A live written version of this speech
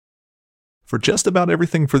for just about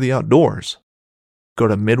everything for the outdoors. Go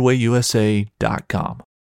to MidwayUSA.com.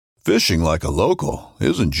 Fishing like a local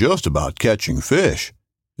isn't just about catching fish.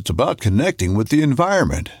 It's about connecting with the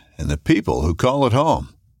environment and the people who call it home.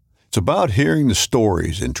 It's about hearing the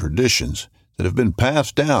stories and traditions that have been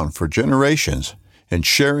passed down for generations and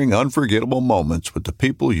sharing unforgettable moments with the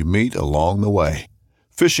people you meet along the way.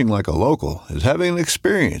 Fishing like a local is having an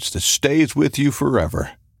experience that stays with you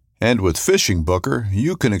forever. And with Fishing Booker,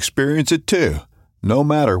 you can experience it too, no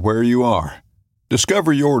matter where you are.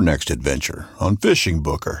 Discover your next adventure on Fishing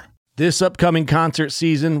Booker. This upcoming concert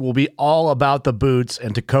season will be all about the boots,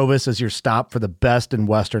 and Tecovas is your stop for the best in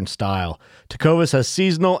Western style. Tecovas has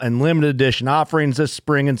seasonal and limited edition offerings this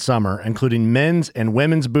spring and summer, including men's and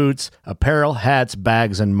women's boots, apparel, hats,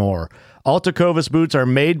 bags, and more. All Tecovas boots are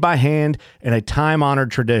made by hand in a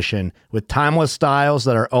time-honored tradition with timeless styles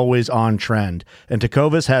that are always on trend. And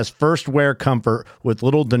Tecovas has first wear comfort with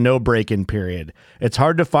little to no break-in period. It's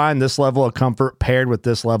hard to find this level of comfort paired with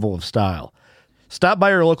this level of style. Stop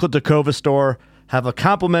by your local Tecovas store, have a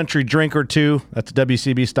complimentary drink or two, that's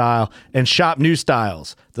WCB style, and shop new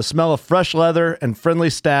styles. The smell of fresh leather and friendly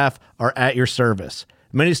staff are at your service.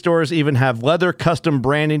 Many stores even have leather custom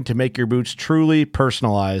branding to make your boots truly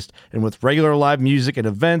personalized. And with regular live music and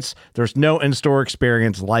events, there's no in-store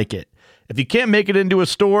experience like it. If you can't make it into a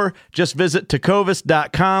store, just visit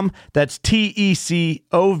tecovas.com. That's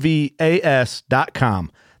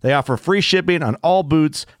TECOVAS.com. They offer free shipping on all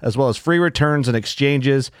boots, as well as free returns and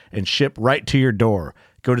exchanges, and ship right to your door.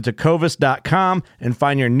 Go to tecovas.com and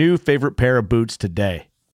find your new favorite pair of boots today.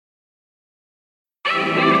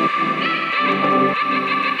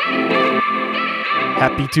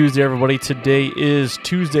 Happy Tuesday, everybody. Today is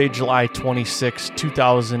Tuesday, July 26,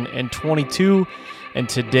 2022, and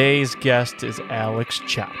today's guest is Alex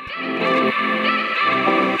Chopp.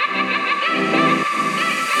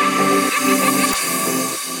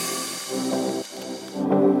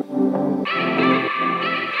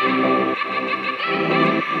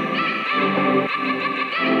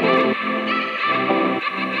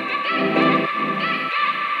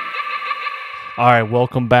 All right,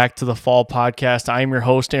 welcome back to the Fall Podcast. I'm your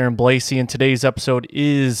host, Aaron Blasey, and today's episode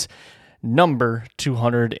is number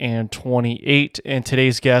 228. And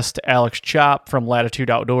today's guest, Alex Chopp from Latitude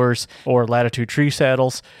Outdoors or Latitude Tree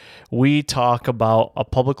Saddles. We talk about a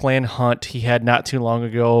public land hunt he had not too long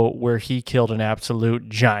ago where he killed an absolute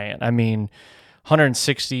giant. I mean,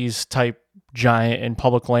 160s type giant in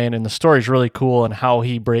public land, and the story's really cool and how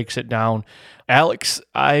he breaks it down. Alex,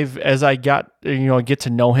 as I get to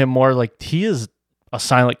know him more, like, he is a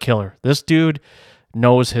silent killer. This dude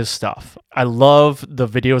knows his stuff. I love the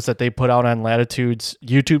videos that they put out on Latitude's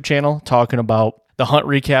YouTube channel talking about the hunt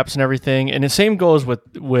recaps and everything. And the same goes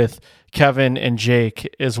with Kevin and Jake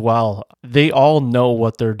as well. They all know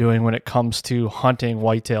what they're doing when it comes to hunting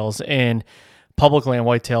whitetails and public land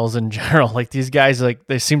whitetails in general. Like, these guys, like,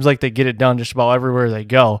 they seems like they get it done just about everywhere they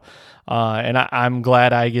go. And I'm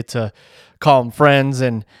glad I get to call them friends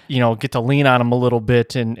and, get to lean on them a little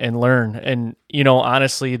bit and learn. And,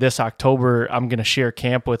 honestly, this October, I'm going to share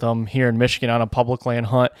camp with them here in Michigan on a public land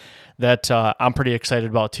hunt that I'm pretty excited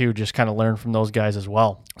about too, just kind of learn from those guys as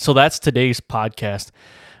well. So that's today's podcast.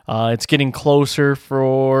 It's getting closer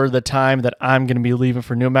for the time that I'm going to be leaving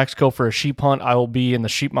for New Mexico for a sheep hunt. I will be in the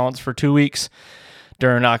sheep mountains for 2 weeks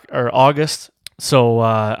during August. So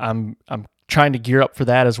I'm trying to gear up for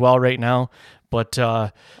that as well right now. But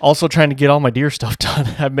also trying to get all my deer stuff done.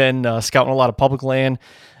 I've been scouting a lot of public land.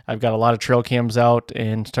 I've got a lot of trail cams out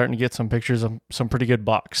and starting to get some pictures of some pretty good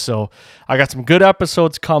bucks. So I got some good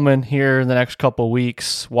episodes coming here in the next couple of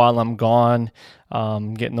weeks while I'm gone.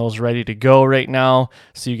 Getting those ready to go right now.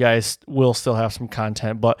 So you guys will still have some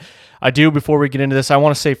content. But before we get into this, I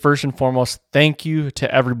want to say first and foremost, thank you to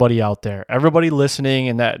everybody out there. Everybody listening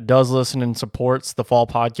and that does listen and supports the Fall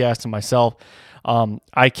Podcast and myself.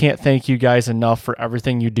 I can't thank you guys enough for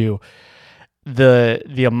everything you do.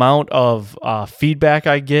 The amount of feedback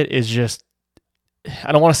I get is just,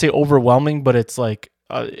 I don't want to say overwhelming, but it's like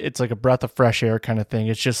a breath of fresh air kind of thing.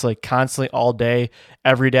 It's just like constantly all day,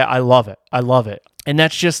 every day. I love it. And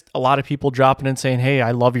that's just a lot of people dropping in saying, hey, I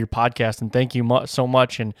love your podcast and thank you so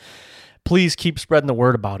much. And please keep spreading the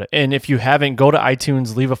word about it. And if you haven't, go to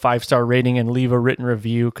iTunes, leave a 5-star rating and leave a written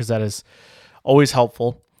review, because that is always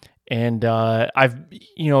helpful. And I've,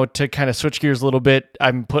 to kind of switch gears a little bit,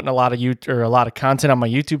 I'm putting a lot of content on my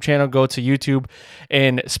YouTube channel. Go to YouTube.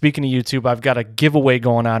 And speaking of YouTube, I've got a giveaway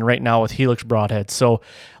going on right now with Helix Broadheads. So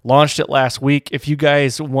launched it last week. If you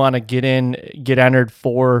guys want to get entered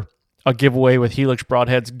for a giveaway with Helix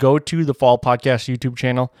Broadheads, go to the Fall Podcast YouTube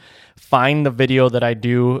channel, find the video that I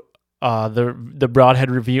do the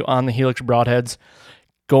broadhead review on the Helix broadheads.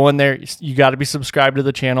 Go in there. You got to be subscribed to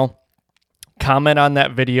the channel. Comment on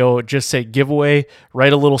that video. Just say giveaway.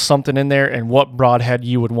 Write a little something in there and what broadhead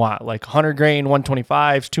you would want, like 100 grain,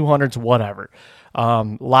 125s, 200s, whatever. A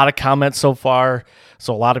lot of comments so far,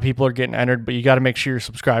 so a lot of people are getting entered, but you got to make sure you're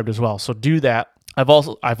subscribed as well. So do that. I've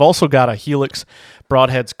also got a Helix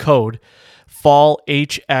broadheads code, Fall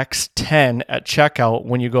HX10 at checkout.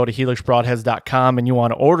 When you go to helixbroadheads.com and you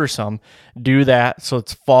want to order some, do that. So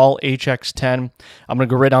it's Fall HX10. I'm going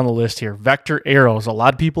to go right down the list here. Vector arrows. A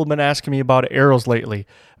lot of people have been asking me about arrows lately.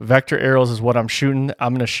 Vector arrows is what I'm shooting.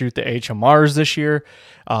 I'm going to shoot the HMRs this year.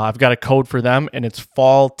 I've got a code for them, and it's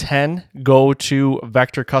Fall 10. Go to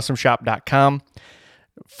vectorcustomshop.com.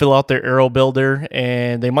 Fill out their arrow builder,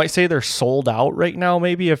 and they might say they're sold out right now,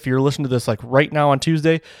 maybe if you're listening to this like right now on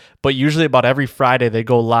Tuesday, but usually about every Friday they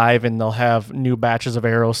go live and they'll have new batches of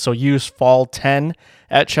arrows. So use Fall 10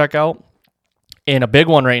 at checkout. And a big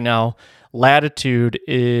one right now, Latitude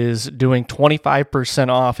is doing 25%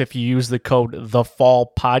 off if you use the code The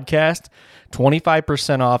Fall Podcast.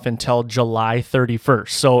 25% off until July 31st.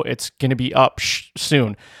 So it's going to be up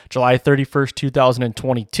soon, July 31st,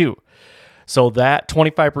 2022. So that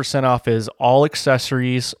 25% off is all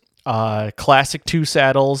accessories, classic 2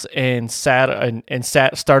 saddles, and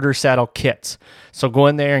starter saddle kits. So go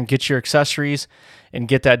in there and get your accessories and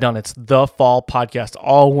get that done. It's The Fall Podcast,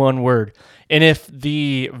 all one word. And if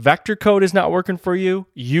the vector code is not working for you,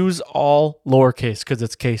 use all lowercase because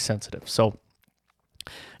it's case sensitive. So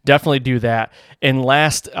definitely do that. And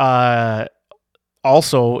last,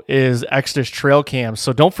 also is Exodus trail cams.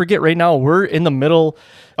 So don't forget, right now we're in the middle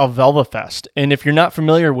of Velvet Fest. And if you're not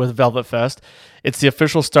familiar with Velvet Fest, it's the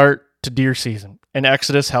official start to deer season. And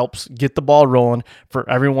Exodus helps get the ball rolling for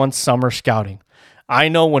everyone's summer scouting. I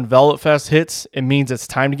know when Velvet Fest hits, it means it's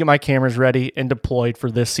time to get my cameras ready and deployed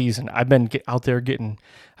for this season. I've been out there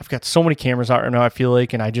I've got so many cameras out right now, I feel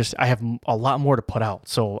like, and I have a lot more to put out.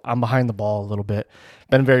 So I'm behind the ball a little bit.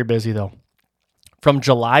 Been very busy though. From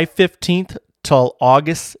July 15th till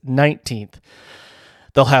August 19th,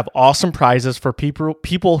 they'll have awesome prizes for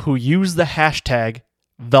people who use the hashtag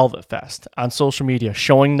VelvetFest on social media,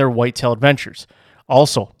 showing their whitetail adventures.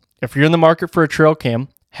 Also, if you're in the market for a trail cam,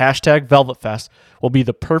 hashtag VelvetFest will be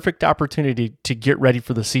the perfect opportunity to get ready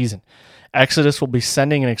for the season. Exodus will be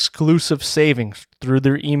sending an exclusive savings through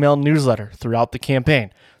their email newsletter throughout the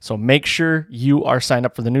campaign, so make sure you are signed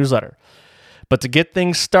up for the newsletter. But to get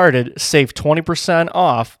things started, save 20%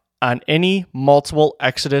 off on any multiple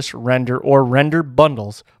Exodus render or render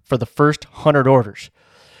bundles for the first 100 orders.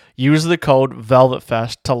 Use the code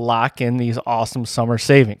VelvetFest to lock in these awesome summer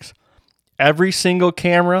savings. Every single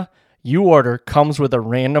camera you order comes with a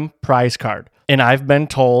random prize card, and I've been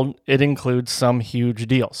told it includes some huge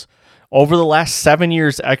deals. Over the last 7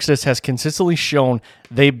 years, Exodus has consistently shown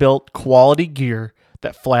they built quality gear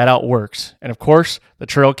that flat out works. And of course, the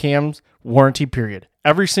trail cam's warranty period.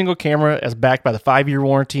 Every single camera is backed by the 5-year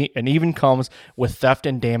warranty and even comes with theft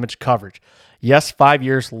and damage coverage. Yes, 5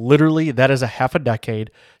 years, literally, that is a half a decade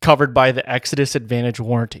covered by the Exodus Advantage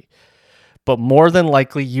warranty. But more than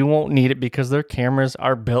likely, you won't need it because their cameras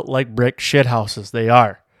are built like brick shithouses. They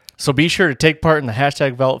are. So be sure to take part in the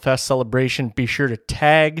hashtag VelvetFest celebration. Be sure to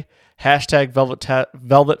tag hashtag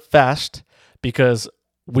VelvetFest because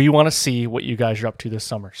we want to see what you guys are up to this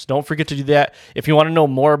summer. So don't forget to do that. If you want to know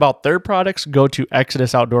more about their products, go to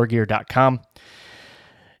ExodusOutdoorGear.com.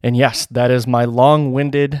 And yes, that is my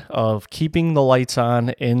long-winded of keeping the lights on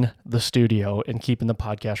in the studio and keeping the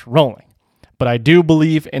podcast rolling. But I do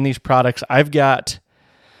believe in these products. I've got,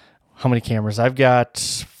 how many cameras? I've got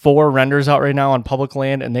 4 renders out right now on public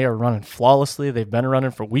land, and they are running flawlessly. They've been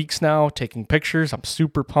running for weeks now, taking pictures. I'm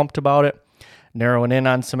super pumped about it, narrowing in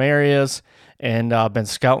on some areas, and been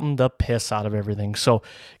scouting the piss out of everything. So,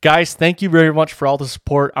 guys, thank you very much for all the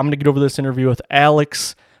support. I'm going to get over this interview with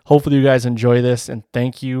Alex. Hopefully you guys enjoy this, and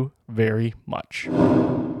thank you very much.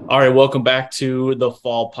 All right, welcome back to the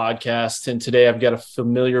Fall Podcast. And today I've got a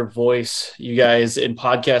familiar voice. You guys in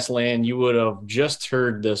podcast land, you would have just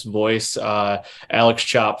heard this voice, Alex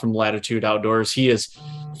Chopp from Latitude Outdoors. He is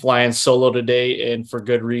flying solo today, and for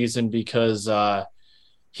good reason, because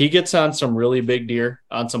he gets on some really big deer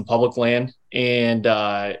on some public land, and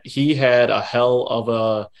he had a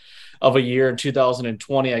hell of a year in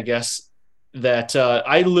 2020, I guess, that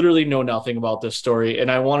I literally know nothing about this story,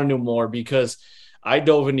 and I want to know more because I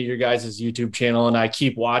dove into your guys' YouTube channel and I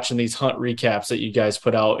keep watching these hunt recaps that you guys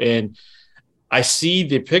put out, and I see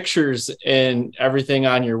the pictures and everything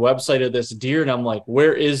on your website of this deer, and I'm like,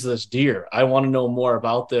 where is this deer? I want to know more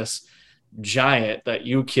about this giant that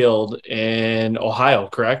you killed in Ohio,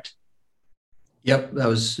 correct? Yep, that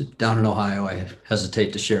was down in Ohio. I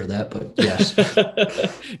hesitate to share that, but yes.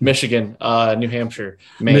 Michigan, New Hampshire,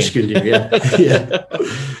 Maine. Michigan deer, yeah.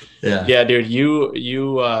 Yeah. Yeah,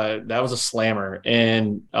 dude, that was a slammer.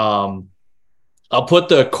 And I'll put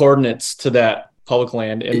the coordinates to that public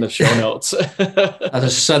land in the show notes. I'll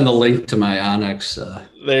just send the link to my Onyx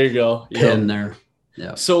there you go. pin there.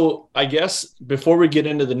 Yeah. So I guess before we get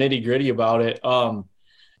into the nitty gritty about it,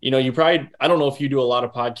 you probably, I don't know if you do a lot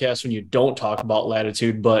of podcasts when you don't talk about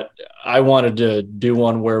latitude, but I wanted to do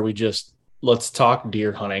one where let's talk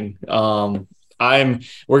deer hunting.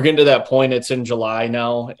 We're getting to that point. It's in July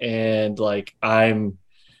now. And like, I'm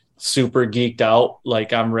super geeked out.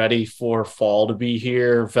 Like I'm ready for fall to be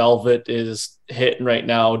here. Velvet is hitting right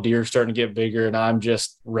now. Deer starting to get bigger and I'm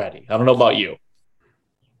just ready. I don't know about you.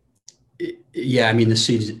 Yeah. I mean, the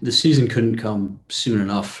season couldn't come soon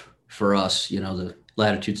enough for us. The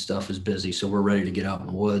latitude stuff is busy, so we're ready to get out in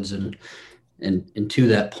the woods. And to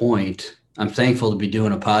that point, I'm thankful to be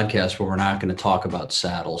doing a podcast where we're not going to talk about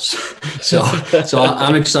saddles. so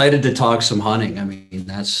I'm excited to talk some hunting. I mean,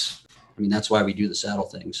 that's why we do the saddle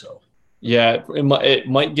thing. So yeah, it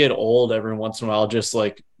might get old every once in a while, just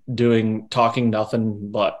like talking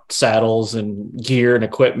nothing but saddles and gear and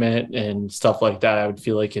equipment and stuff like that. I would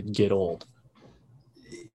feel like it'd get old.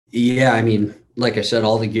 Yeah, I mean, like I said,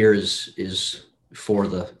 all the gear is for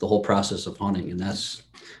the whole process of hunting, and that's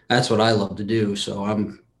what I love to do. So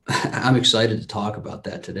I'm excited to talk about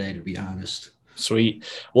that today, to be honest. Sweet.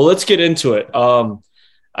 Well, let's get into it.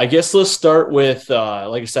 I guess let's start with,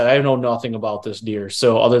 like I said, I know nothing about this deer.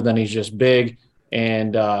 So other than he's just big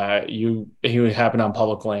and he would happen on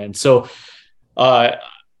public land. So I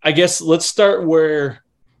guess let's start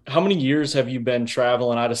how many years have you been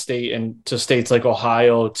traveling out of state and to states like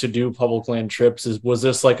Ohio to do public land trips? Was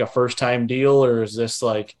this like a first time deal, or is this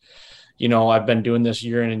like, I've been doing this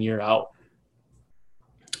year in and year out?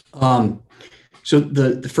 So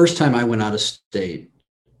the first time I went out of state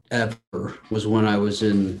ever was when I was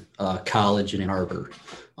in college in Ann Arbor.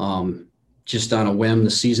 Just on a whim, the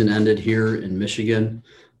season ended here in Michigan.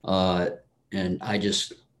 And I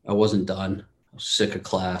wasn't done. I was sick of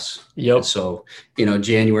class. Yep. And so,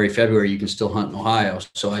 January, February, you can still hunt in Ohio.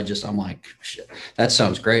 So I'm like, shit, that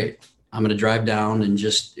sounds great. I'm going to drive down and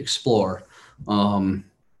just explore. And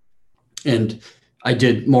I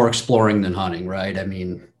did more exploring than hunting, right? I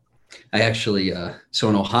mean, I actually, so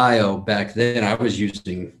in Ohio back then, I was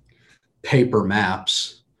using paper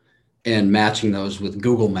maps and matching those with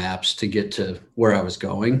Google Maps to get to where I was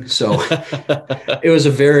going. So it was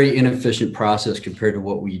a very inefficient process compared to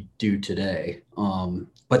what we do today.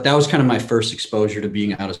 But that was kind of my first exposure to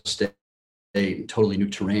being out of state and totally new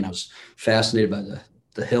terrain. I was fascinated by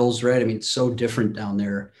the hills, right? I mean, it's so different down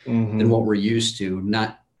there than what we're used to.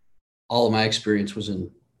 Not all of my experience was in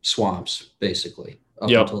swamps, basically, up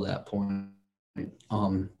until that point.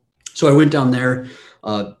 So I went down there.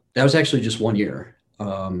 That was actually just 1 year.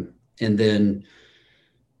 And then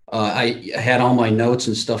I had all my notes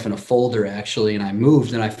and stuff in a folder, actually, and I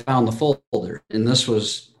moved and I found the folder. And this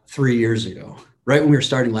was 3 years ago, right when we were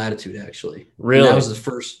starting Latitude, actually. Really? And that was the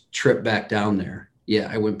first trip back down there. Yeah,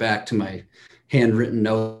 I went back to my handwritten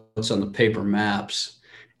notes on the paper maps.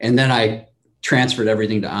 And then I transferred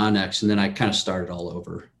everything to Onyx, and then I kind of started all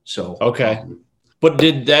over. So okay. But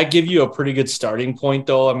did that give you a pretty good starting point,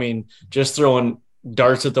 though? I mean, just throwing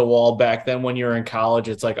darts at the wall back then when you were in college,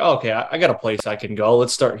 it's like, oh, okay, I got a place I can go.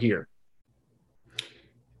 Let's start here.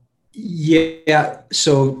 Yeah.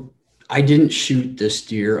 So I didn't shoot this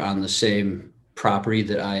deer on the same property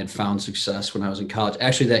that I had found success when I was in college.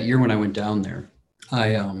 Actually, that year when I went down there,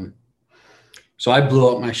 so I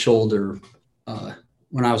blew up my shoulder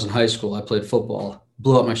when I was in high school. I played football,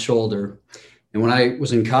 blew up my shoulder. And when I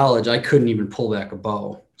was in college, I couldn't even pull back a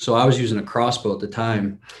bow. So I was using a crossbow at the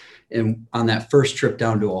time. And on that first trip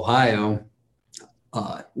down to Ohio,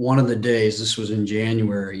 one of the days, this was in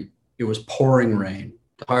January, it was pouring rain,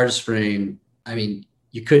 the hardest rain. I mean,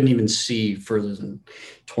 you couldn't even see further than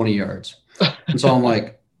 20 yards. And so I'm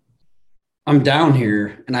like, I'm down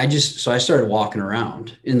here. And I started walking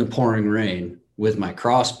around in the pouring rain with my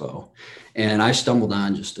crossbow. And I stumbled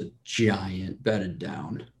on just a giant bedded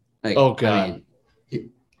down. Like, oh, God. I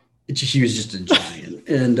mean, he was just a giant.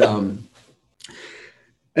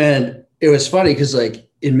 And it was funny because, like,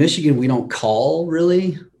 in Michigan, we don't call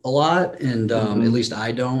really a lot. And at least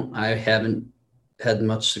I don't. I haven't had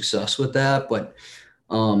much success with that. But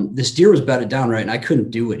this deer was bedded down, right? And I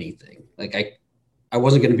couldn't do anything. Like, I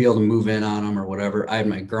wasn't going to be able to move in on him or whatever. I had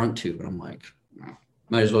my grunt tube, and I'm like,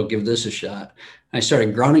 might as well give this a shot. I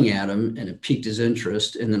started grunting at him, and it piqued his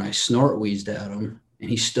interest. And then I snort wheezed at him. And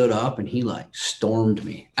he stood up and he like stormed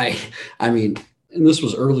me. I mean, and this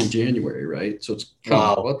was early January, right? So it's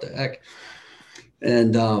Wow. what the heck?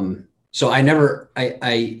 And so I never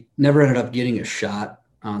ended up getting a shot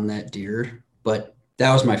on that deer, but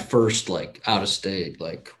that was my first like out of state,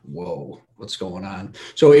 like, whoa, what's going on?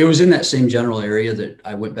 So it was in that same general area that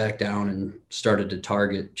I went back down and started to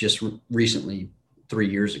target just recently 3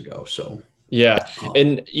 years ago. So Yeah.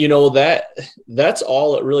 And that's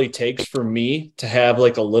all it really takes for me to have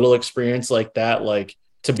like a little experience like that, like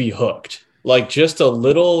to be hooked, like just a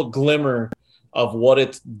little glimmer of what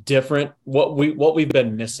it's different, what we've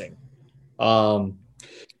been missing. I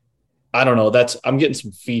don't know. I'm getting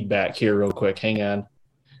some feedback here real quick. Hang on.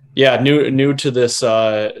 Yeah, new to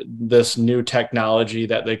this new technology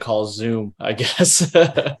that they call Zoom, I guess.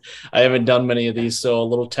 I haven't done many of these, so a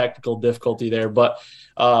little technical difficulty there. But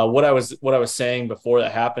what I was saying before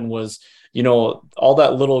that happened was, all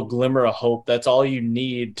that little glimmer of hope, that's all you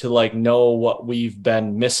need to like know what we've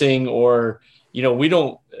been missing, or we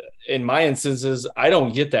don't, in my instances, I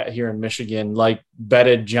don't get that here in Michigan, like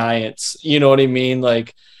bedded giants, you know what I mean?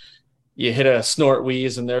 Like you hit a snort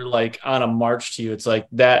wheeze and they're like on a march to you. It's like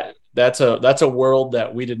that's a world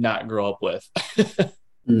that we did not grow up with.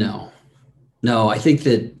 no, I think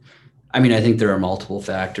there are multiple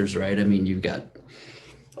factors, right? I mean, you've got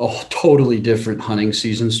a totally different hunting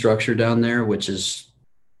season structure down there, which is,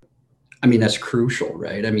 that's crucial,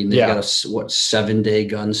 right? I mean, they've got a 7-day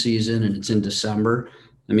gun season and it's in December.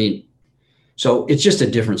 So it's just a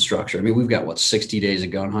different structure. We've got 60 days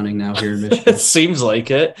of gun hunting now here in Michigan. It seems like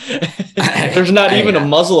it. There's not even a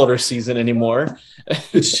muzzleloader season anymore.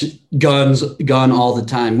 It's gun all the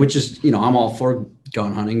time, which is, I'm all for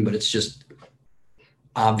gun hunting, but it's just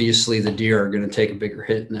obviously the deer are going to take a bigger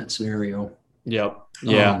hit in that scenario. Yep.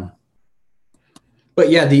 Yeah. But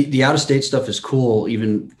yeah, the out of state stuff is cool,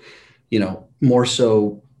 even, more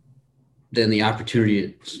so than the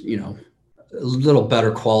opportunity, a little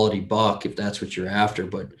better quality buck if that's what you're after,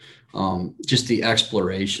 but just the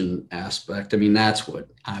exploration aspect. That's what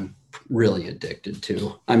I'm really addicted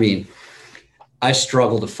to. I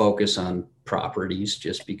struggle to focus on properties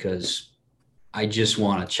just because I just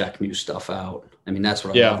want to check new stuff out. That's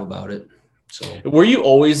what I love about it. So were you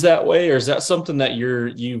always that way, or is that something that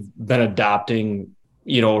you've been adopting,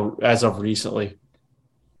 as of recently?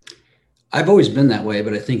 I've always been that way,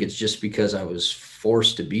 but I think it's just because I was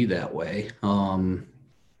forced to be that way. I've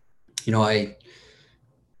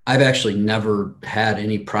actually never had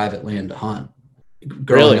any private land to hunt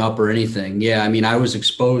growing up or anything. Yeah. I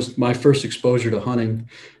was my first exposure to hunting,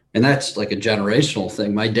 and that's like a generational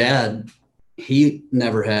thing. My dad, he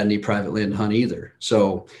never had any private land to hunt either.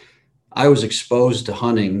 So I was exposed to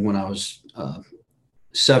hunting when I was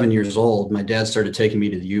 7 years old. My dad started taking me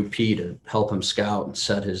to the UP to help him scout and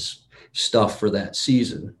set his stuff for that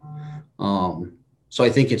season. So I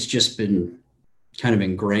think it's just been kind of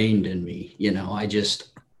ingrained in me. I just,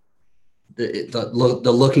 the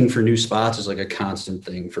looking for new spots is like a constant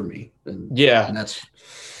thing for me. And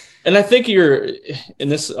I think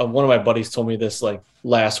one of my buddies told me this like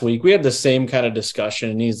last week. We had the same kind of discussion,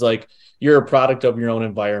 and he's like, you're a product of your own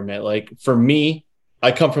environment. Like for me,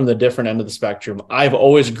 I come from the different end of the spectrum. I've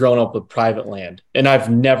always grown up with private land, and I've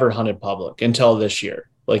never hunted public until this year.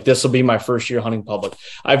 Like this will be my first year hunting public.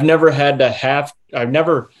 I've never have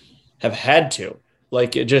had to,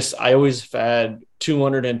 like I always had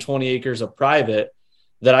 220 acres of private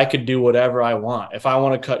that I could do whatever I want. If I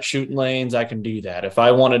want to cut shooting lanes, I can do that. If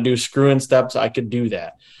I want to do screw-in steps, I could do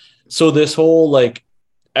that. So this whole like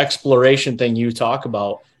exploration thing you talk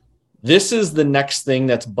about, this is the next thing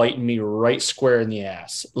that's biting me right square in the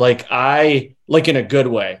ass. Like in a good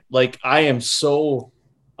way. Like I am so,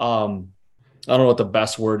 I don't know what the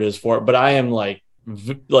best word is for it, but I am like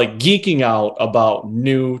geeking out about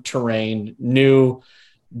new terrain, new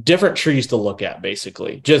different trees to look at,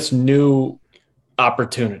 basically just new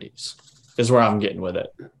opportunities is where I'm getting with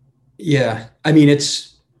it. Yeah.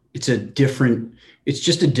 It's just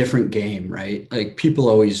a different game, right? Like people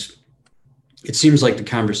always, it seems like the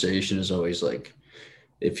conversation is always like,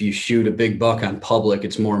 if you shoot a big buck on public,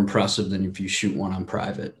 it's more impressive than if you shoot one on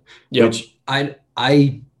private, which I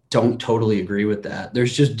don't totally agree with that.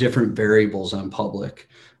 There's just different variables on public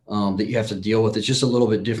that you have to deal with. It's just a little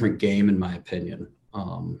bit different game, in my opinion.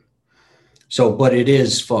 But it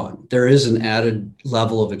is fun. There is an added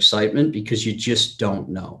level of excitement because you just don't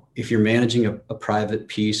know. If you're managing a private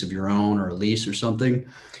piece of your own or a lease or something,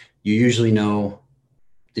 you usually know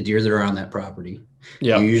the deer that are on that property.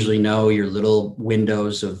 You usually know your little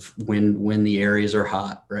windows of when the areas are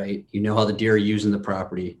hot, right? You know how the deer are using the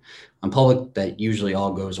property. On public, that usually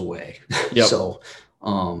all goes away. So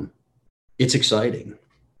it's exciting.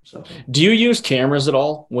 So, do you use cameras at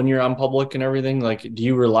all when you're on public and everything? Like, do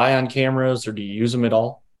you rely on cameras or do you use them at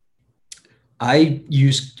all? I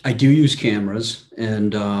do use cameras,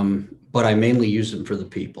 and but I mainly use them for the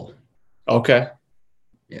people. Okay.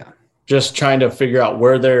 Yeah. Just trying to figure out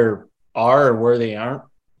where they are or where they aren't,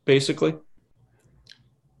 basically.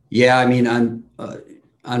 Yeah, I mean,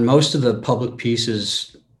 on most of the public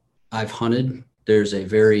pieces I've hunted, there's a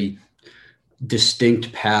very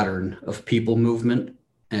distinct pattern of people movement,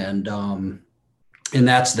 and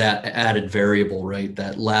that's that added variable, right?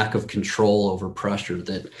 That lack of control over pressure.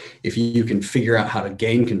 That if you can figure out how to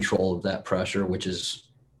gain control of that pressure, which is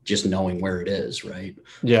just knowing where it is, right?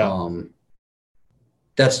 Yeah.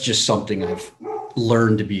 That's just something I've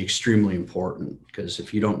learned to be extremely important, because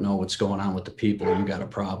if you don't know what's going on with the people, you got a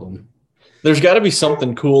problem. There's got to be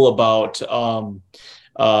something cool about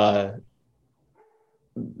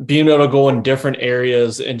being able to go in different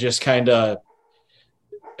areas and just kind of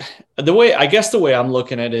the way I'm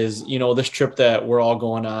looking at it is, this trip that we're all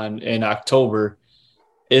going on in October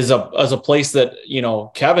is a place that,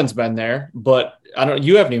 Kevin's been there, but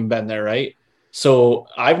you haven't even been there, right? So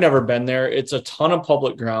I've never been there. It's a ton of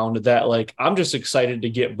public ground that, like, I'm just excited to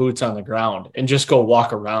get boots on the ground and just go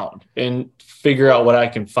walk around and figure out what I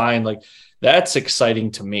can find. Like, that's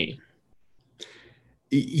exciting to me.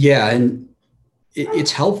 Yeah. And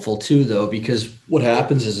it's helpful too, though, because what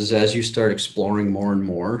happens is as you start exploring more and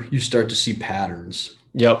more, you start to see patterns.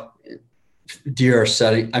 Yep. Deer are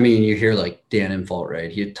setting. I mean, you hear like Dan Infalt,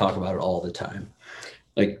 right? He'd talk about it all the time.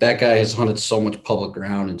 Like, that guy has hunted so much public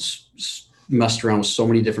ground and messed around with so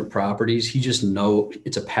many different properties. He just know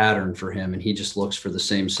it's a pattern for him, and he just looks for the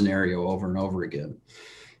same scenario over and over again.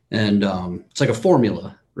 And it's like a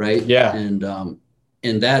formula, right? Yeah.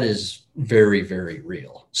 And that is very, very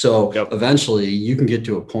real. So eventually you can get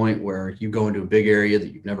to a point where you go into a big area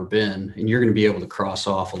that you've never been, and you're going to be able to cross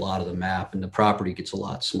off a lot of the map, and the property gets a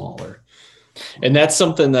lot smaller. And that's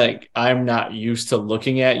something that I'm not used to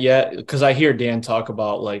looking at yet, because I hear Dan talk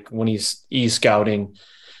about, like, when he's scouting,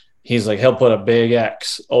 he's like, he'll put a big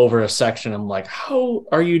X over a section. I'm like, how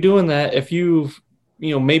are you doing that if you've,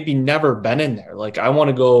 maybe never been in there? Like, I want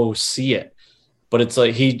to go see it. But it's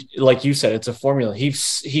like, like you said, it's a formula. He's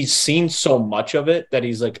seen so much of it that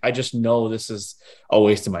he's like, I just know this is a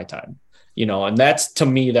waste of my time, and that's, to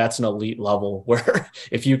me, that's an elite level where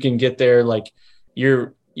if you can get there, like,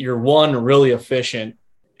 you're one, really efficient,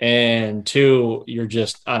 and two, you're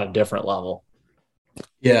just on a different level.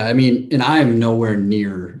 Yeah. I mean, and I am nowhere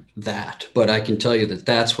near that, but I can tell you that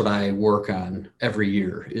that's what I work on every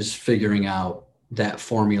year, is figuring out that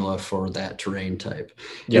formula for that terrain type.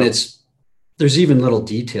 Yep. And there's even little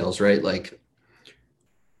details, right? Like,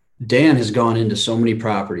 Dan has gone into so many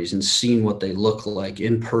properties and seen what they look like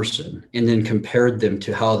in person, and then compared them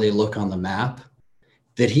to how they look on the map,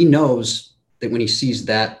 that he knows that when he sees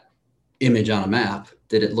that image on a map,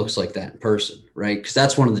 that it looks like that in person, right? Because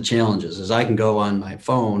that's one of the challenges, is I can go on my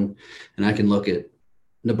phone and I can look at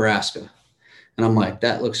Nebraska, and I'm like,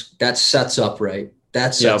 that sets up right.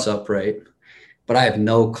 That sets up right. But I have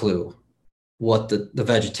no clue what the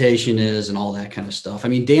vegetation is and all that kind of stuff. I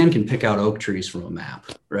mean, Dan can pick out oak trees from a map,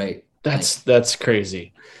 right? That's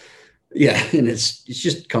crazy. Yeah. And it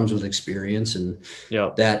just comes with experience, and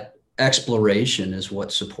that exploration is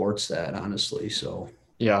what supports that, honestly. So,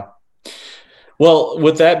 yeah. Well,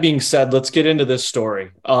 with that being said, let's get into this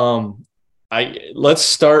story. Let's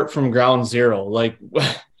start from ground zero. Like,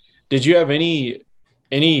 did you have any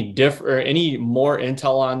more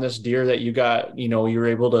intel on this deer that you got? You were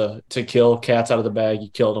able to kill, cats out of the bag, you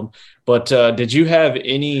killed them. But did you have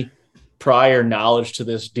any prior knowledge to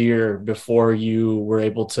this deer before you were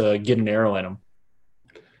able to get an arrow in him?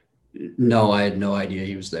 No, I had no idea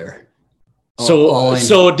he was there.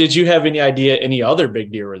 So did you have any idea any other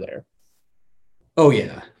big deer were there? Oh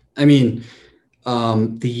yeah. I mean,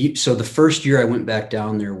 the first year I went back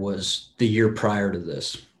down there was the year prior to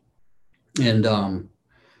this. And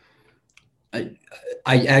I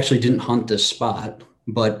actually didn't hunt this spot,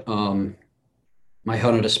 but I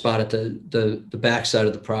hunted a spot at the backside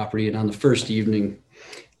of the property. And on the first evening,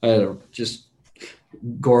 I had a just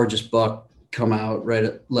gorgeous buck come out right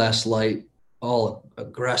at last light, all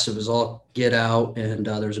aggressive as all get out. And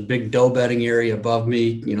there's a big doe bedding area above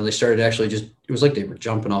me. They started actually it was like they were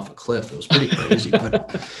jumping off a cliff. It was pretty crazy.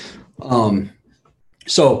 But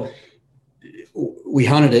so we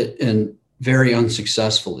hunted it, and very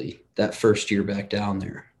unsuccessfully that first year back down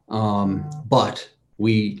there. But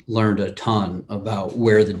we learned a ton about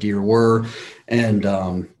where the deer were,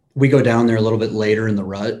 and we go down there a little bit later in the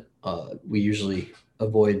rut. We usually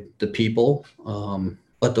avoid the people,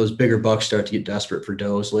 but those bigger bucks start to get desperate for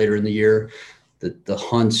does later in the year. the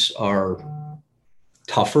hunts are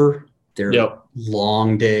tougher. They're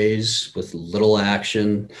long days with little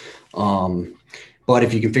action. But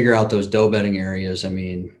if you can figure out those doe bedding areas, I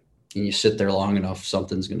mean, and you sit there long enough,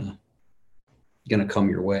 something's gonna come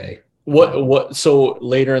your way. So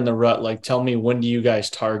later in the rut, like, tell me, when do you guys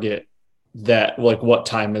target that? Like, what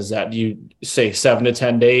time is that? Do you say 7 to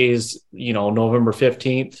 10 days, November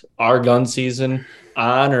 15th, our gun season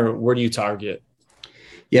on, or where do you target?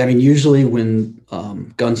 Yeah, I mean, usually when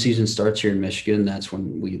gun season starts here in Michigan, that's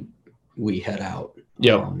when we head out.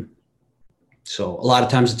 So a lot of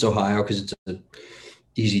times it's Ohio because it's an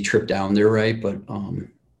easy trip down there, right? But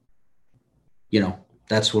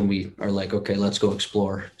that's when we are like, okay, let's go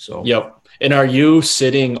explore. So And are you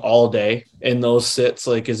sitting all day in those sits?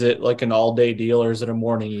 Like, is it like an all day deal, or is it a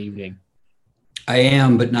morning, evening? I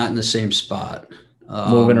am, but not in the same spot.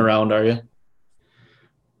 Moving around, are you?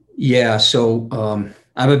 Yeah. So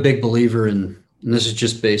I'm a big believer in, and this is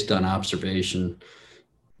just based on observation,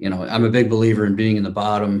 I'm a big believer in being in the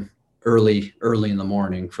bottom early in the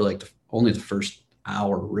morning for like only the first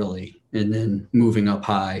hour really, and then moving up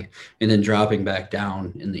high and then dropping back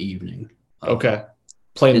down in the evening. Okay.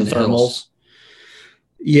 Playing the thermals. Hills.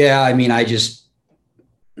 Yeah. I mean, I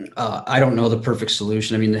don't know the perfect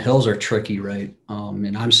solution. I mean, the hills are tricky, right?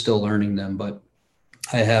 And I'm still learning them, but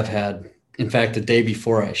I have had, in fact, the day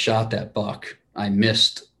before I shot that buck, I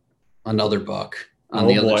missed another buck on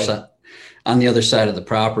the other side of the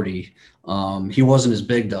property. He wasn't as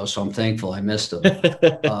big though, so I'm thankful I missed him.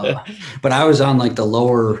 But I was on like the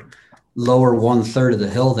lower 1/3 of the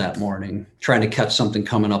hill that morning, trying to catch something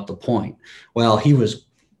coming up the point. Well, he was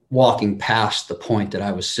walking past the point that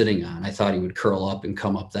I was sitting on. I thought he would curl up and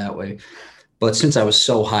come up that way. But since I was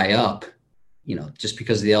so high up, just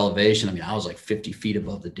because of the elevation, I mean, I was like 50 feet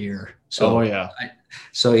above the deer. So,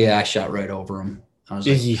 I shot right over him. I was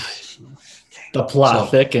like, the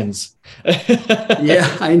plot thickens.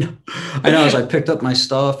 Yeah, I know. As I picked up my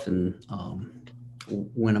stuff and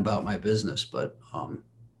went about my business. But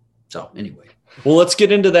so anyway. Well, let's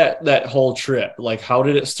get into that whole trip. Like, how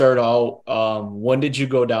did it start out? When did you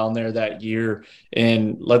go down there that year?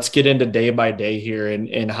 And let's get into day by day here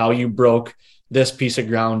and how you broke this piece of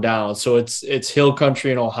ground down. So it's hill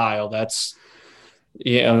country in Ohio. That's,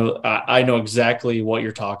 I know exactly what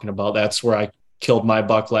you're talking about. That's where I killed my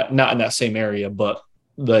buck, not in that same area, but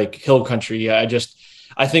like hill country. Yeah.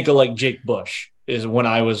 I think of like Jake Bush is when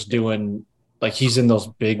I was doing, like, he's in those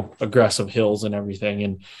big aggressive hills and everything.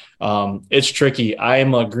 And it's tricky. I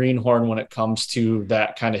am a greenhorn when it comes to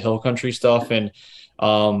that kind of hill country stuff. And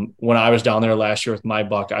when I was down there last year with my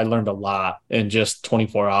buck, I learned a lot in just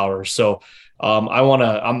 24 hours. So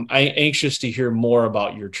I'm anxious to hear more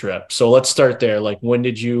about your trip. So let's start there. Like, when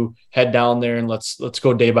did you head down there, and let's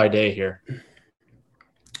go day by day here.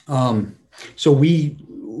 So we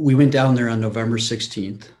went down there on November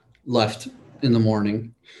 16th, left in the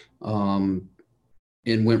morning,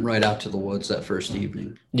 and went right out to the woods that first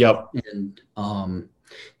evening. And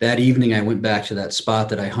that evening I went back to that spot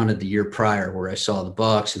that I hunted the year prior, where I saw the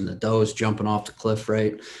bucks and the does jumping off the cliff,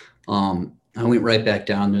 right? I went right back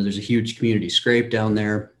down there. There's a huge community scrape down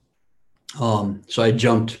there. So I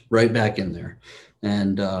jumped right back in there,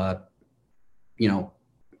 and,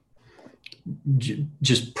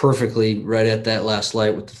 just perfectly right at that last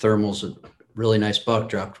light with the thermals, a really nice buck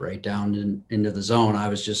dropped right down into the zone. I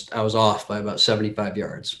was off by about 75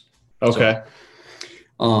 yards. Okay.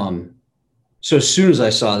 So as soon as I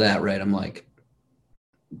saw that, right, I'm like,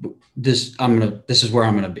 this is where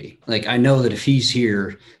I'm going to be. Like, I know that if he's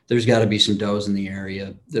here, there's got to be some does in the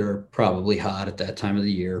area. They're probably hot at that time of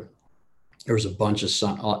the year. There was a bunch of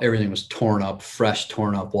sun. Everything was torn up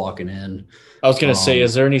walking in. I was going to say,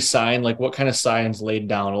 is there any sign? Like, what kind of signs laid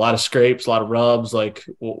down? A lot of scrapes, a lot of rubs. Like,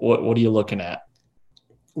 what are you looking at?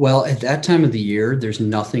 Well, at that time of the year, there's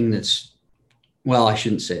nothing I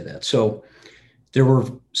shouldn't say that. So there were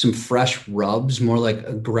some fresh rubs, more like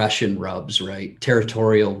aggression rubs, right?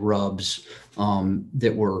 Territorial rubs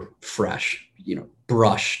that were fresh,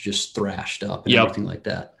 brush just thrashed up and everything like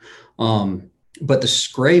that. But the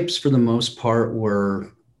scrapes, for the most part,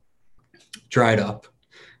 were dried up.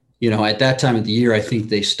 At that time of the year, I think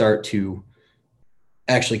they start to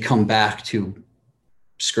actually come back to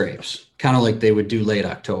scrapes, kind of like they would do late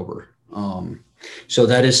October. So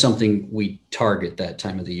that is something we target that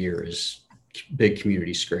time of the year, is big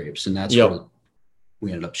community scrapes. And that's where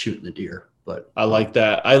we ended up shooting the deer. But I like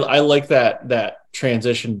that. I like that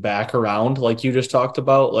transition back around, like you just talked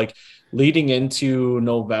about. Like, leading into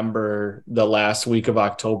November, the last week of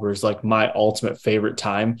October is like my ultimate favorite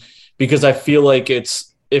time, because I feel like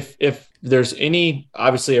it's, if there's any,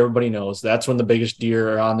 obviously everybody knows that's when the biggest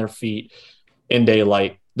deer are on their feet. in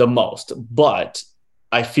daylight the most, but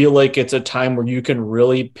I feel like it's a time where you can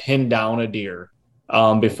really pin down a deer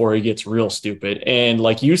before he gets real stupid. And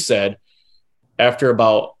like you said, after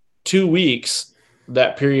about 2 weeks,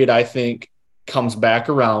 that period, I think, comes back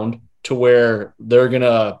around to where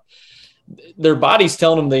their body's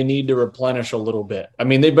telling them they need to replenish a little bit. I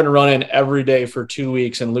mean, they've been running every day for 2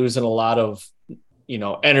 weeks and losing a lot of,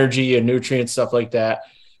 energy and nutrients, stuff like that.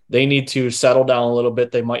 They need to settle down a little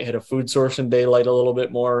bit. They might hit a food source in daylight a little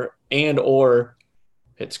bit more or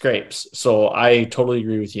hit scrapes. So I totally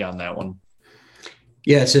agree with you on that one.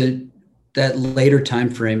 Yeah, that later time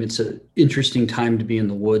frame. It's an interesting time to be in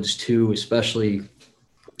the woods too, especially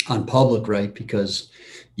on public, right? Because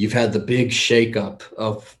you've had the big shakeup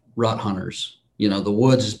of rut hunters. The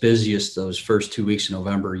woods is busiest those first 2 weeks in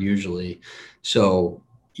November usually. So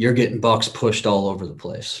you're getting bucks pushed all over the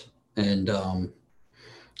place. And so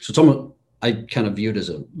it's almost, I kind of view it as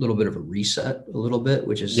a little bit of a reset a little bit,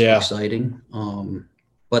 which is exciting.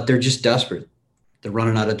 But they're just desperate. They're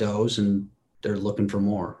running out of does and they're looking for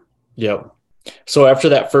more. Yep. So after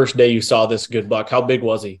that first day, you saw this good buck. How big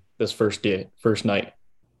was he this first night?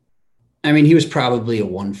 I mean, he was probably a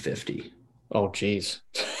 150. Oh, geez.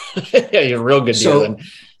 Yeah, he's a real good deer then.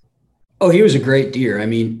 Oh, he was a great deer. I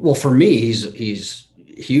mean, well, for me, he's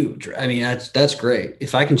huge. I mean, that's great.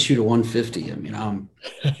 If I can shoot a 150, I mean,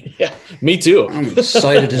 yeah, me too. I'm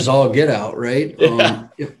excited as all get out, right? Yeah.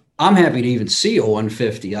 I'm happy to even see a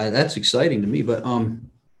 150. That's exciting to me. But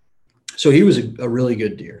so he was a really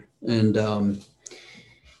good deer. And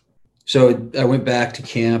so I went back to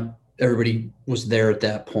camp. Everybody was there at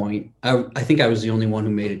that point. I think I was the only one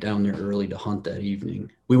who made it down there early to hunt that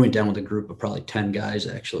evening. We went down with a group of probably 10 guys,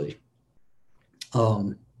 actually.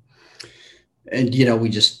 And, we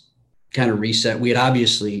just kind of reset.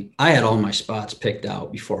 I had all my spots picked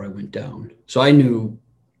out before I went down. So I knew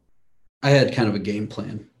I had kind of a game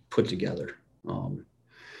plan put together.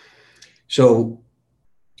 So,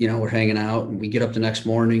 we're hanging out and we get up the next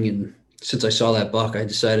morning, and since I saw that buck, I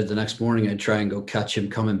decided the next morning I'd try and go catch him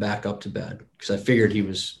coming back up to bed because I figured he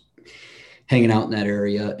was hanging out in that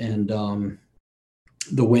area. And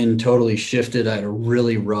the wind totally shifted. I had a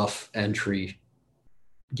really rough entry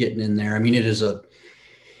getting in there. I mean,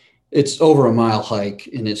 it's over a mile hike,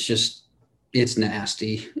 and it's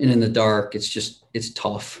nasty. And in the dark, it's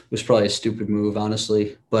tough. It was probably a stupid move,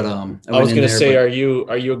 honestly. But I was going to say, are you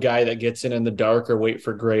a guy that gets in the dark or wait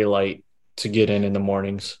for gray light to get in the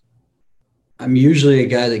mornings? I'm usually a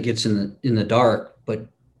guy that gets in the dark, but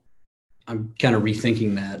I'm kind of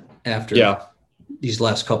rethinking that after these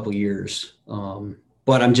last couple years.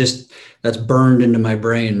 But that's burned into my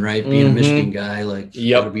brain, right? Being a Michigan guy,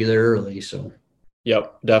 gotta be there early. So,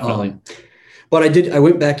 yep, definitely. But I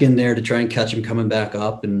went back in there to try and catch him coming back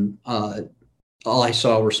up. And all I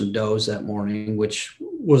saw were some does that morning, which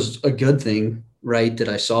was a good thing, right? That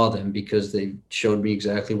I saw them because they showed me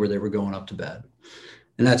exactly where they were going up to bed.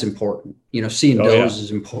 And that's important. Seeing does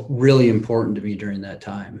is really important to me during that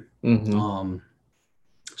time. Mm-hmm.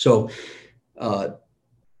 So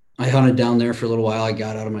I hunted down there for a little while. I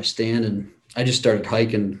got out of my stand and I just started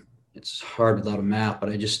hiking. It's hard without a map, but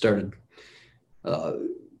I just started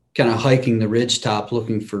kind of hiking the ridge top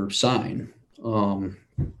looking for sign. And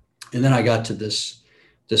then I got to this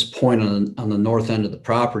point on the north end of the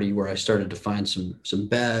property where I started to find some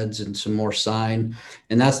beds and some more sign.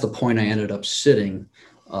 And that's the point I ended up sitting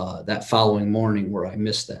that following morning where I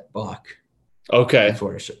missed that buck. Okay.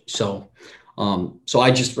 So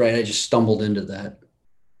I just stumbled into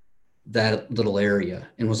that little area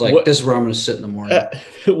and was like, this is where I'm going to sit in the morning.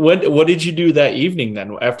 What did you do that evening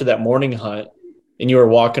then after that morning hunt and you were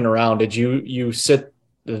walking around? Did you sit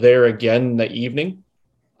there again the evening?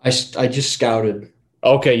 I just scouted.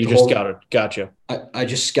 Okay. You just scouted. Gotcha. I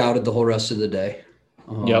just scouted the whole rest of the day.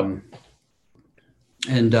 Yep.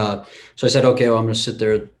 And so I said, okay, well, I'm going to sit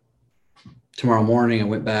there tomorrow morning. I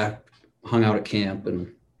went back, hung out at camp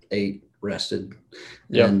and ate, rested.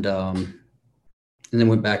 Yep. And then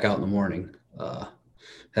went back out in the morning.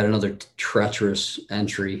 Had another treacherous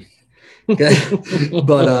entry.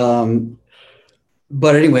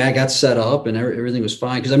 But anyway, I got set up and everything was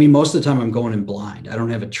fine. Because, I mean, most of the time I'm going in blind. I don't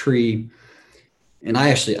have a tree. And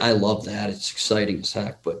I love that. It's exciting as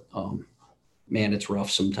heck. But, man, it's rough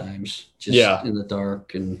sometimes just in the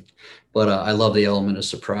dark. But I love the element of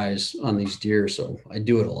surprise on these deer. So I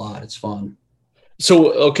do it a lot. It's fun.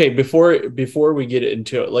 So, okay, before we get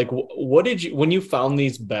into it, like, what did you, when you found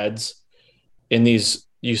these beds in these,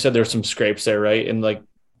 you said there's some scrapes there, right? And like,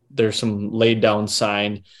 there's some laid down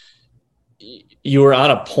sign. You were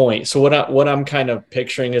on a point. So what I'm kind of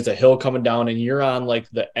picturing is a hill coming down and you're on like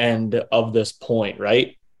the end of this point,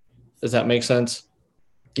 right? Does that make sense?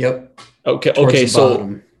 Yep. Okay. Towards Okay. the So,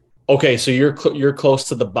 bottom. so you're close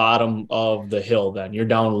to the bottom of the hill. Then you're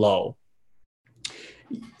down low.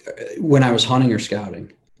 When I was hunting or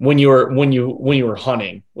scouting. When you were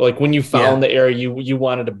hunting, like when you found the area you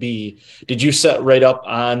wanted to be, did you set right up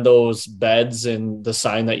on those beds and the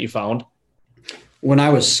sign that you found? When I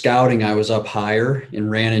was scouting, I was up higher and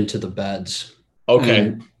ran into the beds. Okay.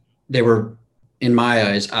 And they were, in my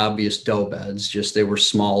eyes, obvious doe beds, just they were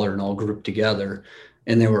smaller and all grouped together,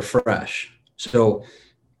 and they were fresh. So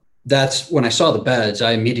that's when I saw the beds,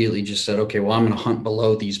 I immediately just said, okay, well, I'm going to hunt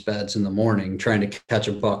below these beds in the morning, trying to catch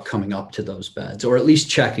a buck coming up to those beds, or at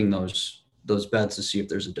least checking those beds to see if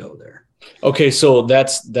there's a doe there. Okay, so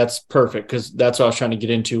that's perfect, because that's what I was trying to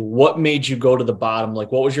get into. What made you go to the bottom?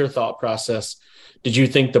 Like, what was your thought process? Did you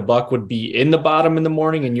think the buck would be in the bottom in the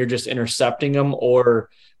morning and you're just intercepting them,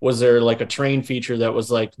 or was there like a terrain feature that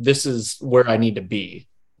was like, this is where I need to be?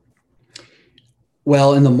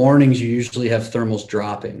 Well, in the mornings, you usually have thermals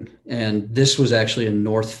dropping, and this was actually a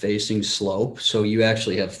north-facing slope. So you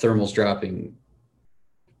actually have thermals dropping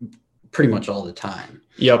pretty much all the time.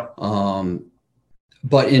 Yep.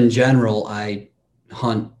 But in general, I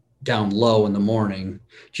hunt down low in the morning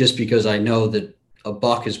just because I know that a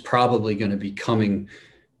buck is probably going to be coming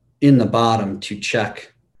in the bottom to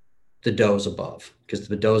check the does above, because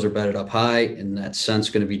the does are bedded up high, and that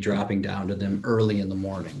scent's going to be dropping down to them early in the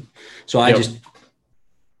morning. So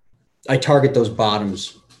I target those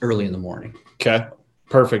bottoms early in the morning. Okay,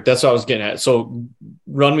 perfect. That's what I was getting at. So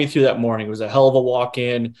run me through that morning. It was a hell of a walk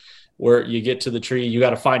in where you get to the tree. You got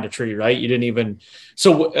to find a tree, right? You didn't even.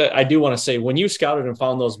 So I do want to say, when you scouted and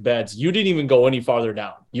found those beds, you didn't even go any farther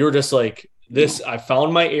down. You were just like, this, I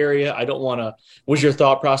found my area. I don't want to. Was your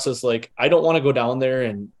thought process like, I don't want to go down there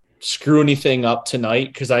and screw anything up tonight,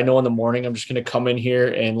 because I know in the morning I'm just going to come in here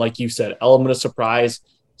and, like you said, element of surprise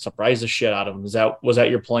the shit out of them. Was that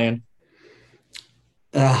your plan?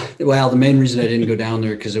 Well, the main reason I didn't go down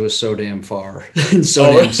there because it was so damn far and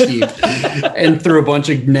so damn steep, and through a bunch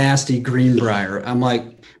of nasty greenbrier. I'm like,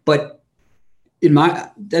 but in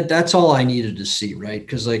that's all I needed to see, right?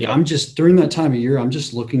 Because I'm just, during that time of year, I'm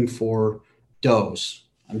just looking for does.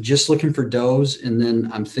 I'm just looking for does, and then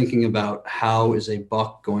I'm thinking about how is a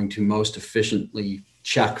buck going to most efficiently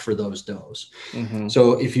check for those does. Mm-hmm.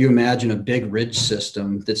 So if you imagine a big ridge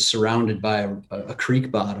system that's surrounded by a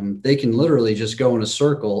creek bottom, they can literally just go in a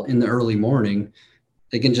circle in the early morning.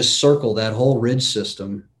 They can just circle that whole ridge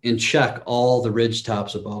system and check all the ridge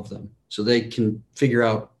tops above them, so they can figure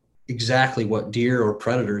out exactly what deer or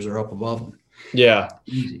predators are up above them. Yeah.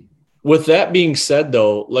 Easy. With that being said,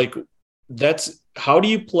 though, like, that's, how do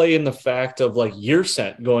you play in the fact of like your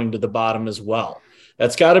scent going to the bottom as well?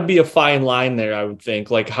 That's got to be a fine line there, I would think.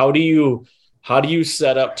 Like, how do you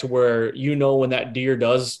set up to where, you know, when that deer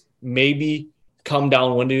does maybe come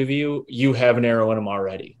downwind of you, you have an arrow in him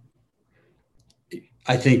already?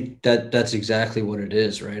 I think that's exactly what it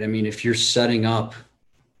is, right? I mean, if you're setting up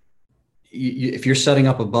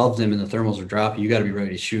above them and the thermals are dropping, you got to be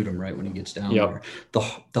ready to shoot him right when he gets down there.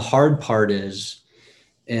 The hard part is,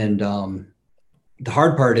 is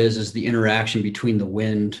the interaction between the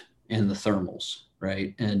wind and the thermals,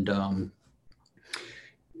 right? And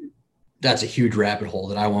that's a huge rabbit hole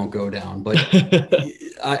that I won't go down, but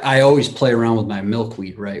I always play around with my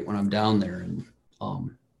milkweed, right, when I'm down there, and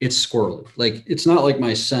it's squirrely. Like, it's not like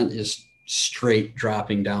my scent is straight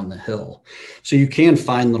dropping down the hill. So you can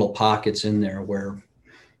find little pockets in there where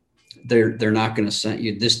they're not going to scent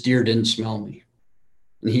you. This deer didn't smell me.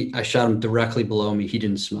 And I shot him directly below me. He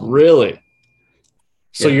didn't smell me. Really?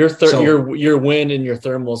 So yeah. your wind and your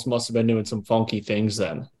thermals must have been doing some funky things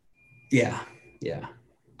then. Yeah.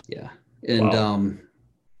 And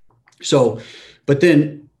wow. But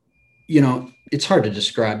then, you know, it's hard to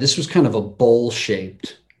describe. This was kind of a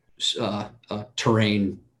bowl-shaped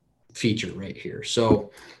terrain feature right here.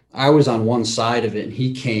 So I was on one side of it, and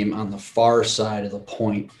he came on the far side of the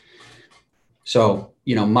point. So,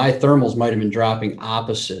 you know, my thermals might have been dropping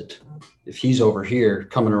opposite. If he's over here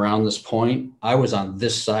coming around this point, I was on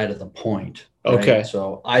this side of the point. Right? Okay.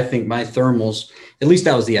 So I think my thermals, at least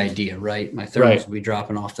that was the idea, right? My thermals would be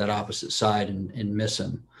dropping off that opposite side and miss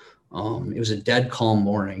him. It was a dead calm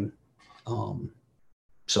morning.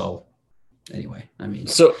 So anyway, I mean.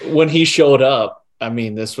 So when he showed up, I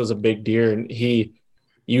mean, this was a big deer, and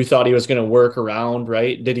you thought he was going to work around,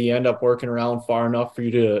 right? Did he end up working around far enough for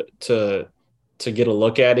you to get a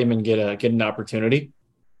look at him and get an opportunity?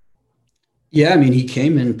 Yeah, I mean, he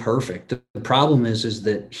came in perfect. The problem is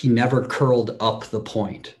that he never curled up the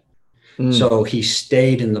point. So he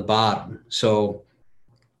stayed in the bottom. So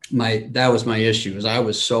that was my issue, is I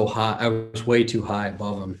was so high. I was way too high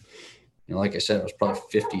above him. like I said, I was probably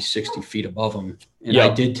 50, 60 feet above him. And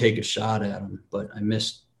Yep. I did take a shot at him, but I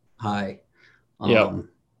missed high. Yep.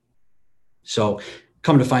 So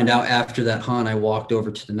come to find out, after that hunt, I walked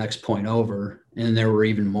over to the next point over, and there were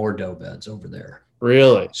even more doe beds over there.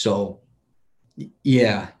 Really? So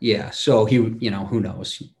yeah. So he, who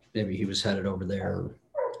knows? Maybe he was headed over there.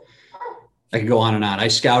 I could go on and on. I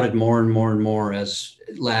scouted more and more and more as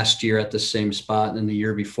last year at the same spot and the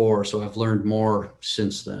year before. So I've learned more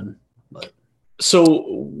since then. But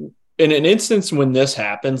so in an instance when this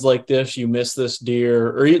happens like this, you miss this deer,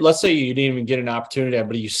 or let's say you didn't even get an opportunity,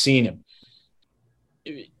 but you've seen him,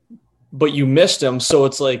 but you missed him. So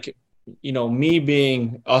it's like, me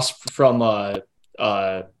being us from a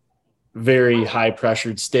very high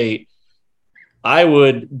pressured state, I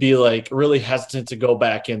would be like really hesitant to go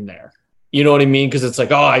back in there. You know what I mean? Because it's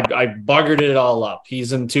like, I buggered it all up.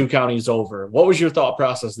 He's in 2 counties over. What was your thought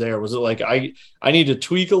process there? Was it like, I need to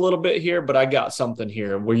tweak a little bit here, but I got something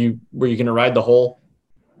here? Were you going to ride the hole?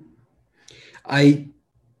 I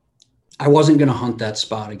wasn't going to hunt that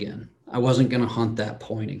spot again. I wasn't going to hunt that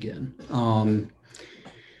point again.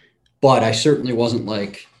 But I certainly wasn't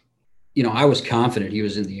like, I was confident he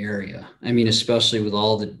was in the area. I mean, especially with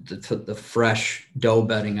all the fresh doe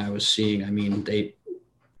bedding I was seeing. I mean,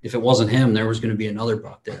 if it wasn't him, there was going to be another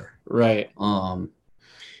buck there. Right. And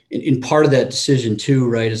part of that decision too,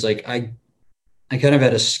 right, is like I kind of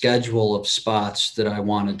had a schedule of spots that I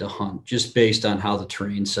wanted to hunt just based on how the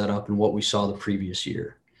terrain set up and what we saw the previous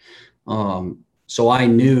year. So I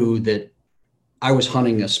knew that I was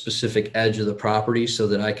hunting a specific edge of the property so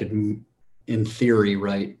that I could, in theory,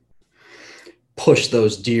 right, push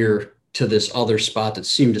those deer to this other spot that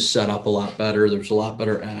seemed to set up a lot better. There's a lot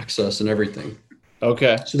better access and everything.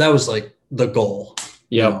 Okay. So that was like the goal.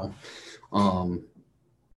 Yeah. But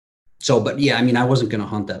yeah, I mean, I wasn't going to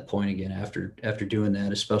hunt that point again after doing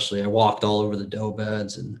that, especially I walked all over the doe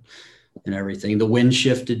beds and everything. The wind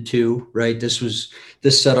shifted too, right? This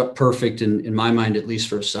set up perfect in my mind, at least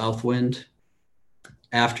for a south wind.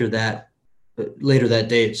 After that, later that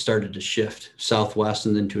day, it started to shift southwest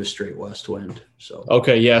and then to a straight west wind. So,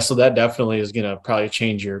 okay. Yeah. So that definitely is going to probably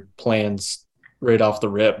change your plans right off the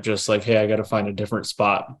rip. Just like, hey, I got to find a different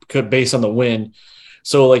spot based on the wind.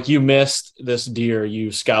 So like you missed this deer,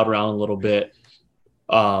 you scout around a little bit.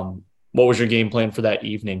 What was your game plan for that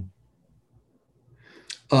evening?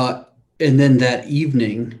 And then that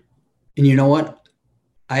evening, and you know what?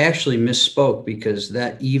 I actually misspoke because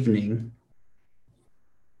that evening,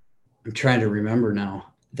 I'm trying to remember now,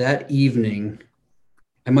 that evening,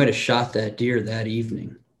 I might have shot that deer that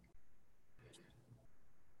evening.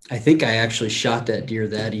 I think I actually shot that deer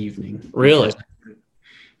that evening. Really?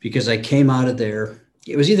 Because I came out of there.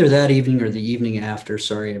 It was either that evening or the evening after.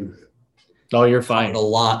 Sorry. No, you're fine. A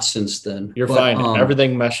lot since then. You're fine.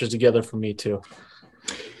 Everything meshes together for me too.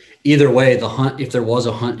 Either way, the hunt, if there was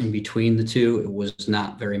a hunt in between the two, it was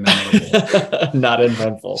not very memorable. Not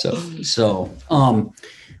eventful.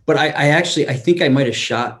 But I think I might have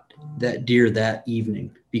shot that deer that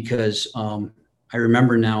evening because I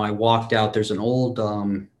remember now I walked out. There's an old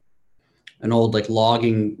like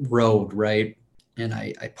logging road, right? And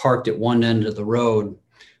I parked at one end of the road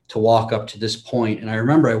to walk up to this point. And I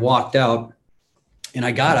remember I walked out and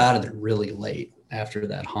I got out of there really late after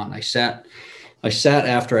that hunt. I sat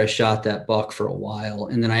after I shot that buck for a while.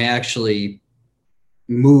 And then I actually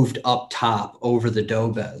moved up top over the doe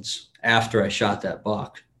beds after I shot that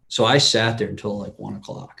buck. So I sat there until like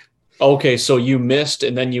 1:00. Okay. So you missed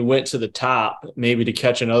and then you went to the top maybe to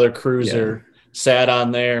catch another cruiser, sat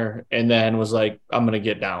on there and then was like, I'm going to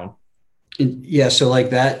get down. And yeah. So like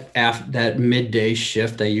that midday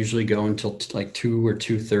shift, I usually go until like 2 or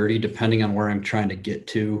 2:30, depending on where I'm trying to get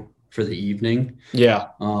to for the evening. Yeah.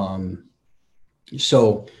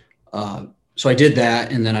 So I did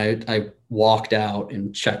that. And then I walked out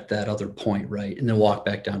and checked that other point. Right. And then walked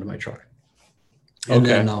back down to my truck.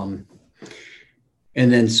 And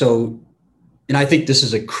and I think this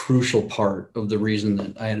is a crucial part of the reason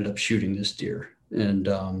that I ended up shooting this deer. And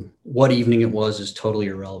what evening it was is totally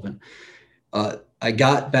irrelevant. I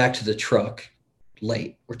got back to the truck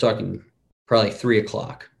late. We're talking probably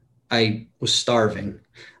 3:00. I was starving.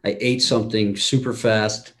 I ate something super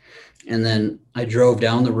fast. And then I drove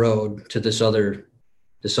down the road to this other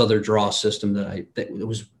draw system that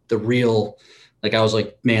was the real, like, I was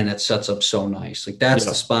like, man, that sets up so nice. Like that's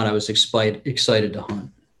the spot I was excited to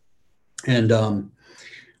hunt. And,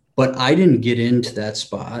 but I didn't get into that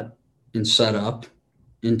spot and set up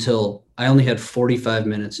until I only had 45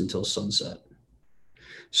 minutes until sunset.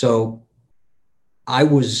 So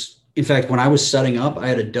in fact, when I was setting up, I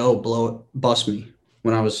had a doe bust me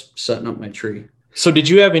when I was setting up my tree. So did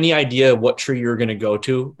you have any idea what tree you were going to go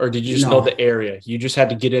to, or did you just know No. the area? You just had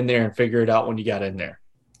to get in there and figure it out when you got in there.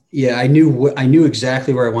 Yeah, I knew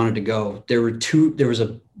exactly where I wanted to go. There was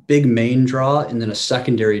a big main draw and then a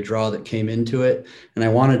secondary draw that came into it. And I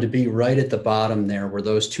wanted to be right at the bottom there where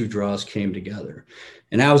those two draws came together.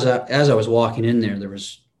 And as I was walking in there, there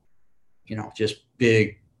was, just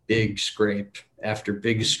big scrape after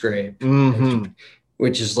big scrape, Mm-hmm.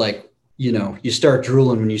 which is like, you start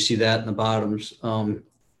drooling when you see that in the bottoms.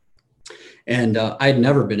 And I'd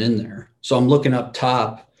never been in there. So I'm looking up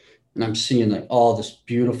top and I'm seeing like all this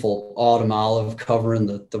beautiful autumn olive covering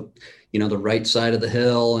the right side of the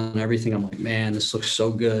hill and everything. I'm like, man, this looks so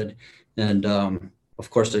good. And of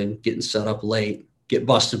course, I'm getting set up late, get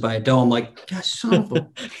busted by a doe. I'm like, gosh, son of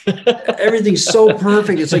a, everything's so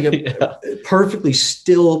perfect. It's like a perfectly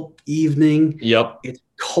still evening. Yep. It's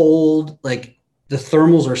cold. Like the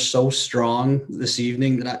thermals are so strong this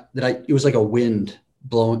evening that it was like a wind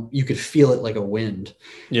blowing. You could feel it like a wind,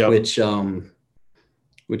 Yep.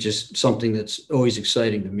 which is something that's always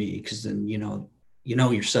exciting to me because then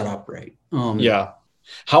you're set up right. Yeah.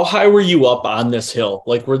 How high were you up on this hill?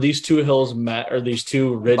 Like, were these two hills met, or these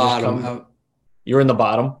two ridges bottom. You were in the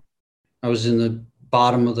bottom? I was in the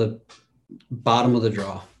bottom of the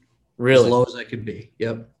draw. Really? As low as I could be.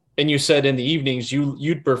 Yep. And you said in the evenings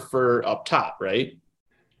you'd prefer up top, right?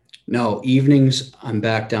 No, evenings I'm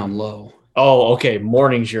back down low. Oh, okay.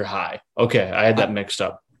 Mornings you're high. Okay, I had that mixed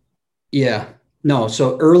up. Yeah. No,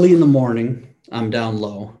 so early in the morning, I'm down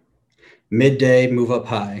low. Midday, move up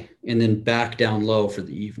high, and then back down low for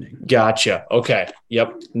the evening. Gotcha. Okay.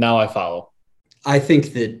 Yep. Now I follow. I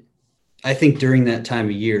think during that time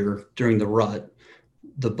of year, during the rut,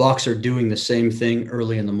 the bucks are doing the same thing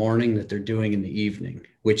early in the morning that they're doing in the evening,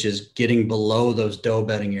 which is getting below those doe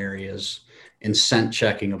bedding areas and scent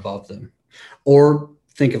checking above them. Or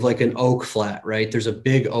think of like an oak flat, right? There's a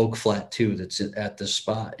big oak flat too that's at this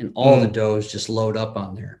spot, and all the does just load up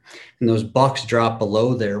on there. And those bucks drop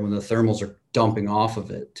below there when the thermals are dumping off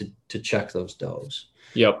of it to check those does.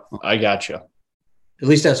 Yep, I gotcha. At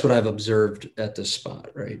least that's what I've observed at this spot,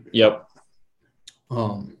 right? Yep.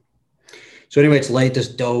 So anyway, it's late. This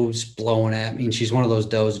doe's blowing at me, and she's one of those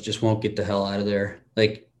does that just won't get the hell out of there.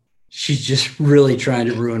 Like, she's just really trying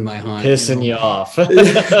to ruin my hunt. Pissing you off.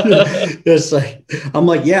 It's like, I'm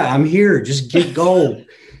like, yeah, I'm here. Just go.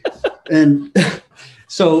 And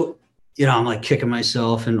so, I'm like kicking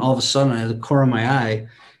myself. And all of a sudden, out of the corner of my eye,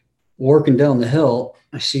 working down the hill,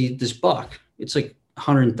 I see this buck. It's like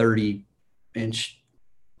 130 inch.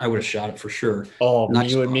 I would have shot it for sure. Oh,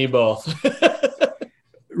 nice you buck. And me both.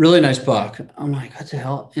 Really nice buck. I'm like, what the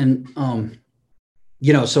hell? And,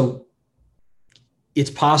 so it's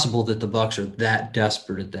possible that the bucks are that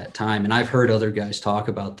desperate at that time. And I've heard other guys talk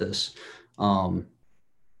about this.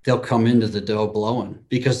 They'll come into the doe blowing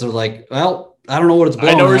because they're like, well, I don't know what it's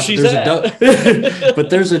blowing. I know where at, she's at. But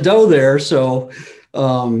there's a doe there. So I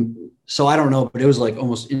don't know, but it was like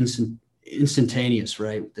almost instantaneous,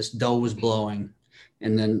 right? This doe was blowing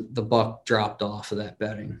and then the buck dropped off of that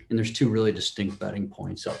bedding. And there's two really distinct bedding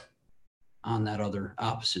points up on that other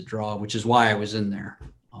opposite draw, which is why I was in there.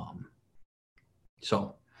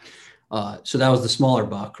 So that was the smaller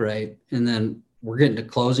buck, right? And then we're getting to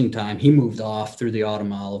closing time. He moved off through the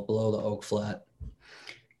autumn olive below the oak flat.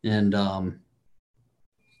 And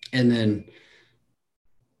then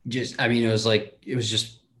it was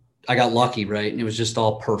just, I got lucky, right? And it was just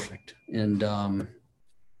all perfect. And,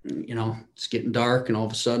 it's getting dark and all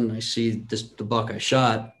of a sudden I see the buck I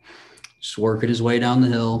shot just working his way down the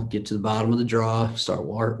hill, get to the bottom of the draw, start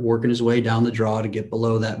working his way down the draw to get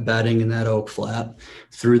below that bedding and that oak flat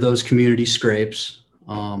through those community scrapes.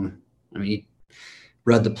 He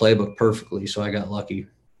read the playbook perfectly, so I got lucky.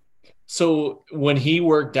 So when he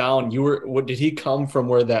worked down, did he come from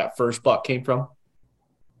where that first buck came from?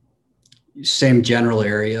 Same general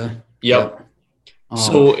area. Yep.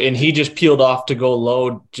 And he just peeled off to go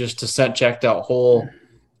low just to scent check that whole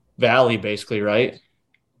valley basically, right?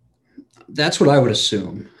 That's what I would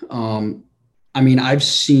assume. I've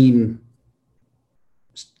seen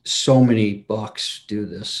so many bucks do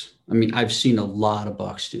this. I've seen a lot of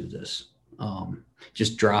bucks do this,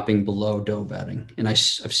 just dropping below doe bedding. And I've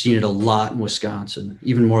seen it a lot in Wisconsin,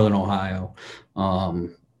 even more than Ohio.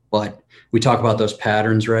 But we talk about those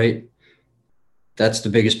patterns, right? That's the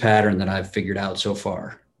biggest pattern that I've figured out so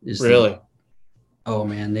far. Really? Oh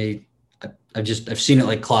man, I've seen it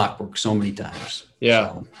like clockwork so many times.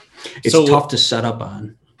 Yeah. So it's tough to set up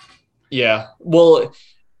on. Yeah. Well,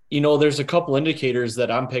 there's a couple indicators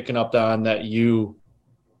that I'm picking up on that you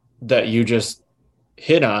just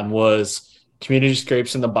hit on was community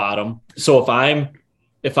scrapes in the bottom. So if I'm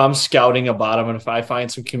if I'm scouting a bottom and if I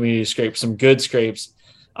find some community scrapes, some good scrapes,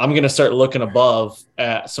 I'm going to start looking above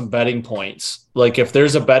at some bedding points. Like if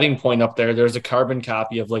there's a bedding point up there, there's a carbon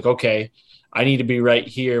copy of like, okay, I need to be right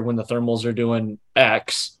here when the thermals are doing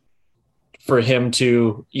X for him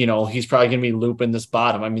to, he's probably going to be looping this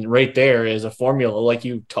bottom. I mean, right there is a formula like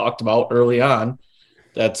you talked about early on.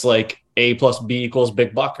 That's like A plus B equals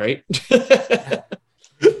big buck, right?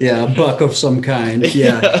 Yeah, a buck of some kind.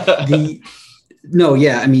 Yeah.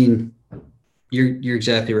 I mean, you're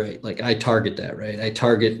exactly right. Like I target that, right? I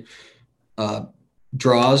target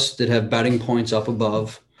draws that have bedding points up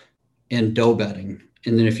above and doe bedding.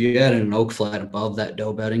 And then if you add in an oak flat above that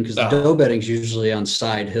doe bedding, because the doe bedding's usually on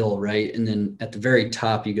side hill, right? And then at the very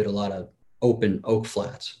top, you get a lot of open oak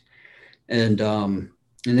flats. And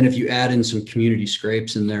then if you add in some community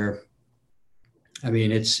scrapes in there, I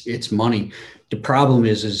mean, it's money. The problem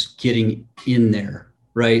is getting in there,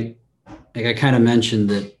 right? Like I kind of mentioned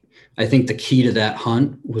that I think the key to that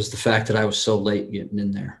hunt was the fact that I was so late getting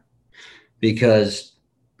in there, because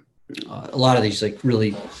a lot of these like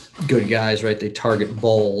really good guys, right? They target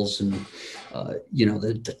bulls and,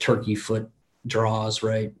 the turkey foot draws,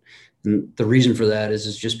 right? And the reason for that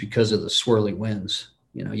is just because of the swirly winds.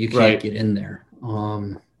 You can't get in there.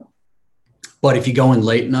 But if you go in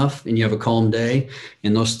late enough and you have a calm day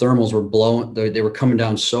and those thermals were blowing, they were coming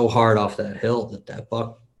down so hard off that hill that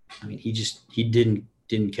buck, I mean, he didn't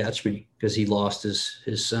catch me because he lost his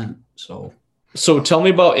scent. So tell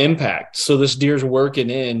me about impact. So this deer's working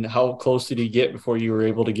in. How close did he get before you were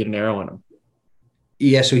able to get an arrow in him?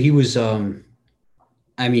 Yeah, so he was.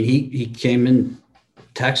 He came in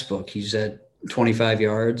textbook. He's at 25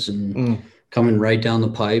 yards and coming right down the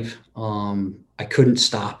pipe. I couldn't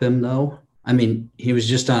stop him though. I mean, he was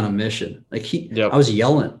just on a mission. Like I was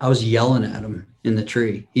yelling at him in the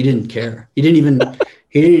tree. He didn't care. He didn't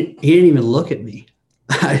even look at me.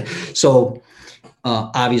 So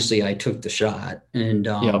obviously I took the shot and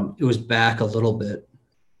it was back a little bit.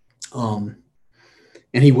 And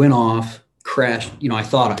he went off, crashed. I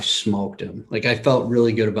thought I smoked him. Like I felt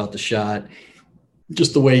really good about the shot.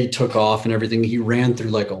 Just the way he took off and everything. He ran through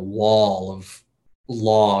like a wall of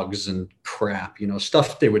logs and crap,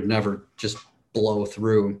 stuff they would never just blow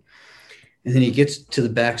through. And then he gets to the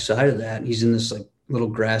back side of that and he's in this like little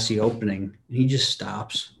grassy opening and he just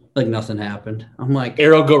stops like nothing happened. I'm like,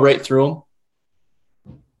 arrow go right through him?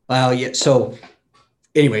 Well, yeah. So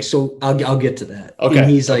anyway, so I'll get to that. Okay. And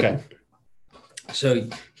he's like, so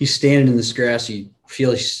he's standing in this grassy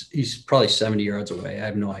field. He's probably 70 yards away. I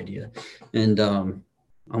have no idea. And I'm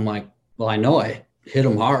like, well, I know I hit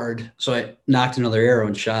him hard. So I knocked another arrow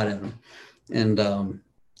and shot at him. And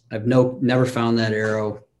I've never found that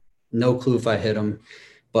arrow. No clue if I hit him,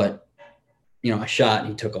 but I shot and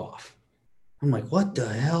he took off. I'm like, what the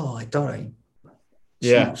hell? I thought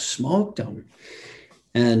I smoked him.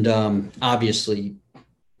 And obviously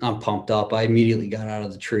I'm pumped up. I immediately got out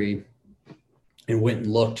of the tree and went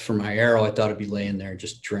and looked for my arrow. I thought it'd be laying there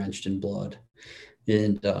just drenched in blood.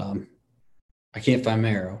 And I can't find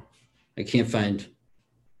my arrow. I can't find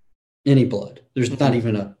any blood. There's not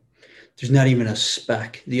even a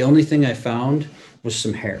speck. The only thing I found was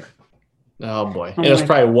some hair. Oh boy. It was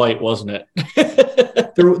probably white, wasn't it?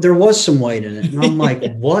 There was some white in it. And I'm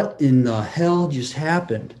like, what in the hell just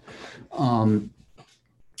happened? And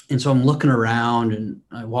so I'm looking around and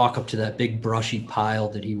I walk up to that big brushy pile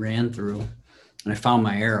that he ran through and I found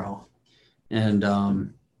my arrow. And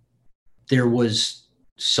there was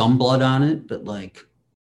some blood on it, but like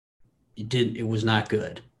it was not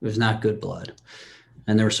good. It was not good blood.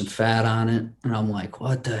 And there was some fat on it. And I'm like,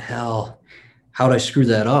 what the hell? How'd I screw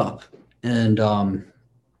that up? And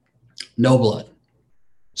no blood.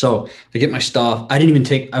 So to get my stuff,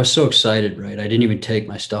 I was so excited, right? I didn't even take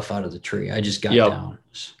my stuff out of the tree. I just got down.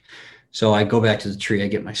 So I go back to the tree, I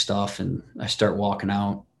get my stuff and I start walking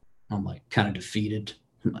out. I'm like kind of defeated.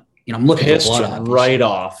 I'm looking pissed for blood. Obviously. Right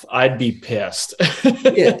off. I'd be pissed.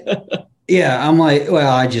 Yeah. I'm like,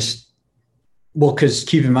 because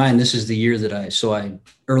keep in mind, this is the year that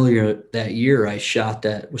earlier that year, I shot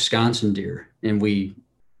that Wisconsin deer and we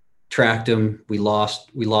tracked him. We lost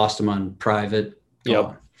him on private.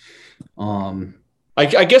 Yep.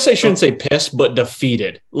 I guess I shouldn't say pissed, but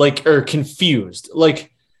defeated, or confused.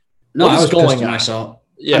 No, I was going pissed at myself.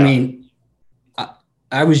 Yeah. I mean,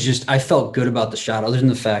 I felt good about the shot other than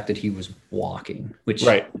the fact that he was walking, which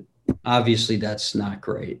obviously that's not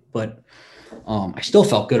great, but I still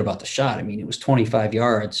felt good about the shot. I mean, it was 25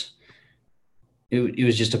 yards. It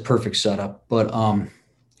was just a perfect setup. But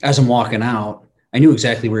as I'm walking out, I knew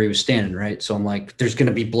exactly where he was standing, right? So I'm like, there's going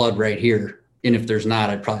to be blood right here. And if there's not,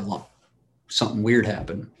 I'd probably something weird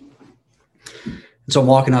happen. And so I'm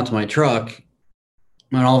walking out to my truck,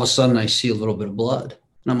 and all of a sudden I see a little bit of blood.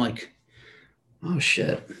 And I'm like, oh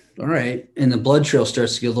shit. All right. And the blood trail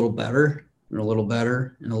starts to get a little better and a little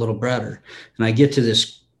better and a little better. And I get to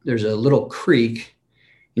this, there's a little creek,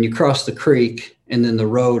 and you cross the creek, and then the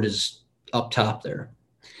road is up top there.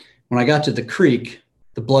 When I got to the creek,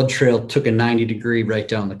 the blood trail took a 90-degree right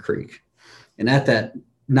down the creek. And at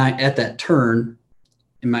that turn,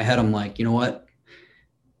 in my head, I'm like, you know what?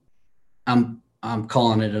 I'm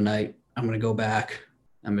calling it a night. I'm going to go back.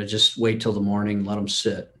 I'm going to just wait till the morning and let them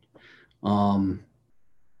sit.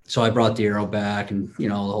 So I brought the arrow back, and,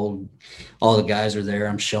 all the guys are there.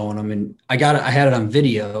 I'm showing them, and I had it on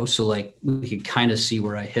video. So like we could kind of see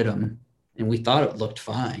where I hit them, and we thought it looked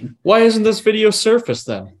fine. Why isn't this video surfaced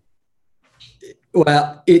then?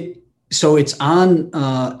 Well, it's on,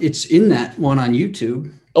 it's in that one on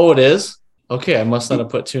YouTube. Oh, it is? Okay. I must not have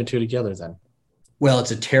put 2 and 2 together then. Well,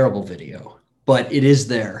 it's a terrible video, but it is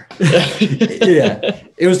there. Yeah.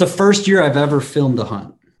 It was the first year I've ever filmed a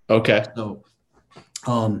hunt. Okay.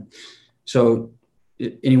 So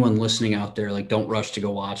anyone listening out there, like, don't rush to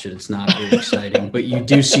go watch it. It's not very exciting, but you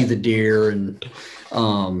do see the deer. And,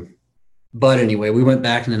 but anyway, we went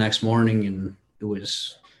back the next morning, and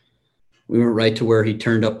we went right to where he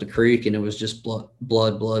turned up the creek, and it was just blood,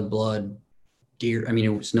 deer. I mean,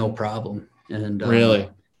 it was no problem. And really,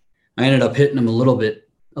 I ended up hitting him a little bit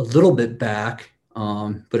back,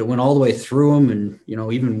 but it went all the way through him, and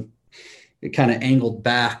even it kind of angled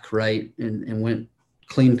back, right, and went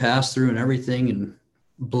clean pass through and everything, and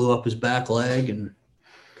blew up his back leg, and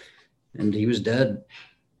he was dead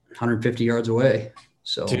 150 yards away.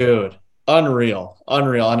 So, dude, unreal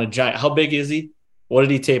on a giant. How big is he? What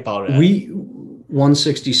did he tape out at?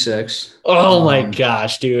 166. Oh my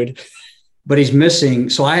gosh, dude. But he's missing.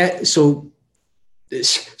 So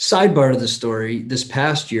sidebar to the story, this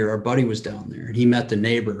past year, our buddy was down there, and he met the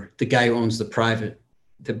neighbor, the guy who owns the private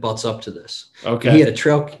that butts up to this. Okay. And he had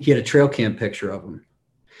a trail cam picture of him.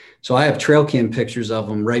 So I have trail cam pictures of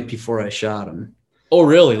him right before I shot him. Oh,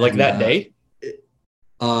 really? Like that day?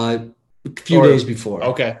 A few days before.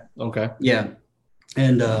 Okay. Yeah.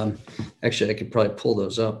 And actually I could probably pull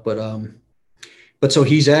those up, but so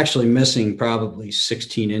he's actually missing probably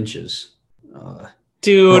 16 inches.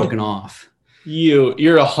 Dude, broken off.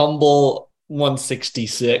 You're a humble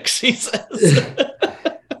 166, he says.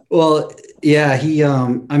 Well, yeah,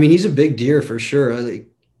 he's a big deer for sure.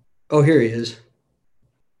 Oh, here he is.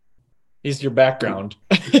 He's your background.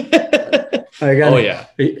 Yeah.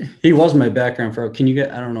 He was my background for. Can you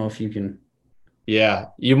get? I don't know if you can. Yeah,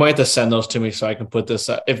 you might have to send those to me so I can put this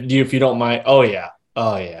up. If you don't mind. Oh yeah.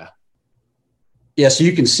 Yeah, so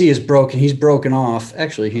you can see he's broken off.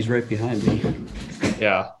 Actually, he's right behind me.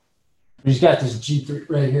 Yeah. He's got this Jeep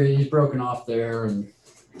right here. He's broken off there, and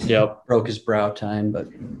broke his brow tine. But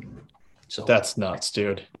so that's nuts,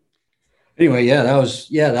 dude. Anyway, that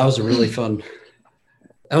was a really fun.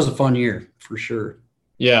 That was a fun year for sure.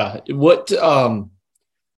 Yeah. What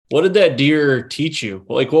did that deer teach you?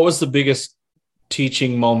 Like, what was the biggest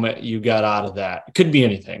teaching moment you got out of that? It could be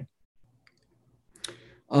anything.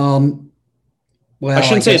 Well, I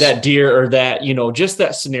shouldn't say that deer or that, just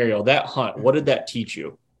that scenario, that hunt. What did that teach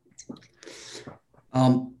you?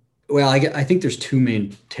 Well, I think there's two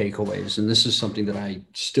main takeaways, and this is something that I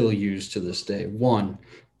still use to this day. One,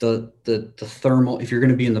 the thermal, if you're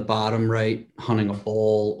going to be in the bottom, right, hunting a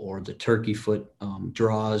bull or the turkey foot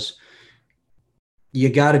draws, you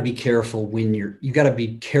got to be careful you got to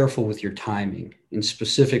be careful with your timing, and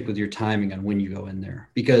specific with your timing on when you go in there,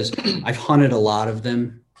 because I've hunted a lot of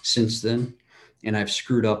them since then, and I've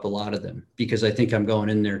screwed up a lot of them because I think I'm going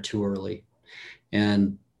in there too early.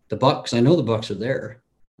 And the bucks, I know the bucks are there.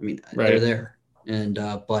 I mean, They're there. And,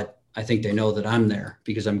 but I think they know that I'm there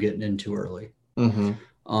because I'm getting in too early. Mm-hmm.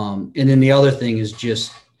 And then the other thing is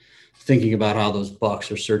just thinking about how those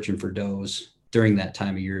bucks are searching for does during that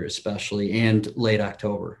time of year, especially, and late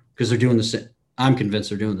October, because they're doing the same. I'm convinced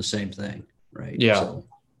they're doing the same thing. Right. Yeah. So,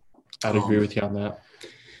 I'd agree with you on that.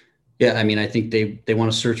 Yeah. I mean, I think they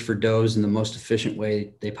want to search for does in the most efficient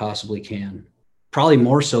way they possibly can. Probably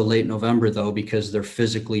more so late November, though, because they're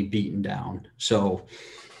physically beaten down. So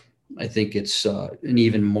I think it's an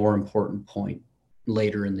even more important point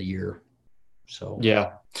later in the year. So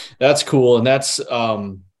yeah, that's cool. And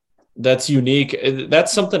that's unique.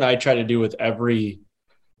 That's something I try to do with every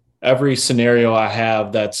scenario I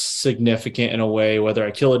have that's significant in a way, whether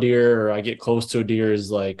I kill a deer or I get close to a deer,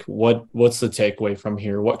 is like, what's the takeaway from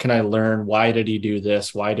here? What can I learn? Why did he do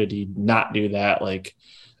this? Why did he not do that? Like,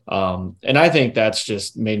 and I think that's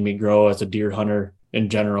just made me grow as a deer hunter in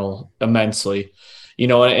general immensely.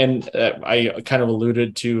 and I kind of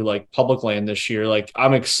alluded to like public land this year. Like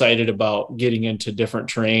I'm excited about getting into different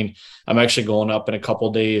terrain. I'm actually going up in a couple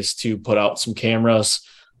of days to put out some cameras.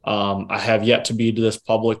 I have yet to be to this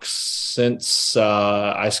public since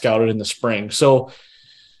I scouted in the spring. So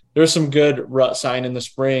there's some good rut sign in the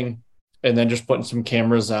spring, and then just putting some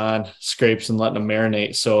cameras on scrapes and letting them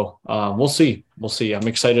marinate. So we'll see. I'm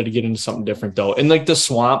excited to get into something different though. And like the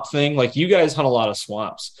swamp thing, like you guys hunt a lot of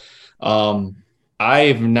swamps.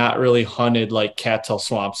 I've not really hunted like cattail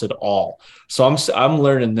swamps at all. So I'm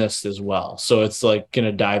learning this as well. So it's like going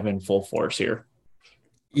to dive in full force here.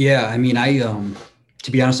 Yeah. I mean,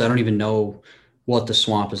 to be honest, I don't even know what the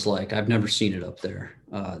swamp is like. I've never seen it up there.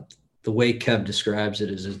 The way Kev describes it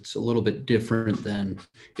is it's a little bit different than,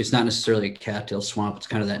 it's not necessarily a cattail swamp. It's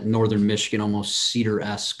kind of that northern Michigan, almost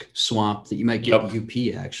cedar-esque swamp that you might get in UP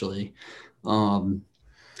actually. So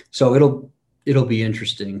it'll be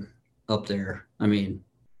interesting up there. I mean,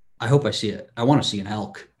 I hope I see it. I want to see an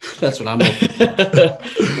elk. That's what I'm hoping for.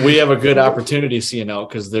 We have a good opportunity to see an elk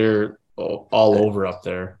because they're all over up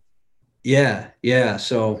there. Yeah.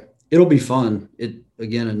 So it'll be fun.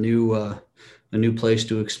 Again, a new place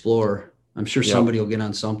to explore. I'm sure somebody will get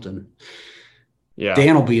on something. Yeah.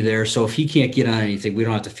 Dan will be there. So if he can't get on anything, we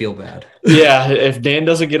don't have to feel bad. Yeah. If Dan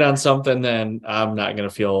doesn't get on something, then I'm not going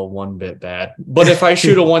to feel one bit bad. But if I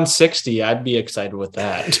shoot a 160, I'd be excited with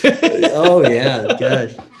that. Oh yeah.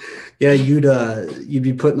 Gosh. Yeah. You'd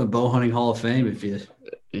be put in the bow hunting Hall of Fame if you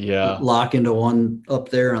lock into one up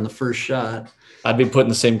there on the first shot. I'd be put in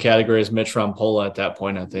the same category as Mitch Rompola at that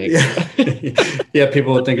point, I think. Yeah,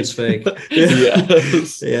 people would think it's fake.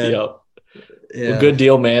 Yes. Yeah. Yep. Yeah. Well, good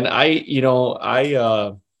deal, man. I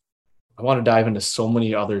want to dive into so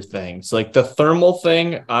many other things. Like the thermal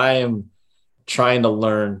thing, I am trying to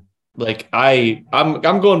learn. Like I'm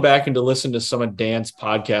going back and to listen to some of Dan's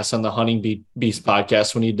podcasts on the Hunting Beast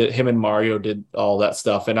podcast when him and Mario did all that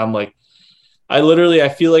stuff. And I'm like, I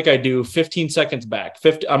feel like I do 15 seconds back,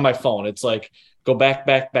 50 on my phone. It's like, go back.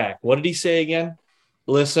 What did he say again?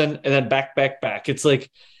 Listen, and then back. It's like,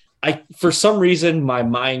 for some reason, my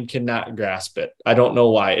mind cannot grasp it. I don't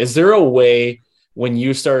know why. Is there a way when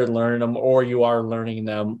you started learning them or you are learning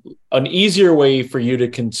them, an easier way for you to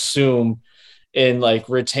consume and like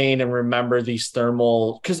retain and remember these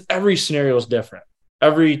thermal, because every scenario is different.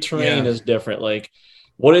 Every terrain is different. Like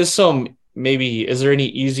what is is there any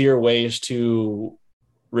easier ways to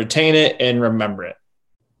retain it and remember it?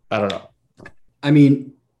 I don't know. I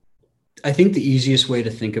mean, I think the easiest way to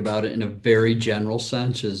think about it in a very general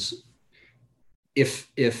sense is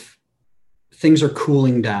if things are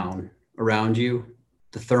cooling down around you,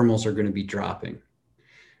 the thermals are going to be dropping.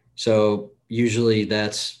 So usually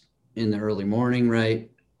that's in the early morning, right?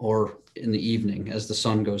 Or in the evening as the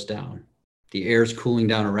sun goes down. The air is cooling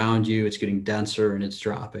down around you. It's getting denser and it's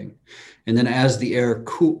dropping. And then as the air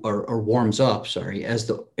warms up, as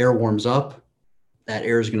the air warms up, that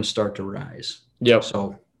air is going to start to rise. Yep.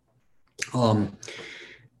 So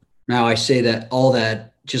now I say that all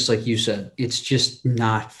that, just like you said, it's just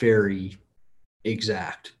not very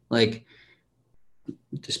exact. Like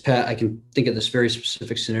I can think of this very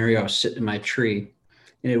specific scenario. I was sitting in my tree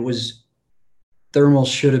and thermals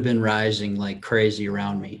should have been rising like crazy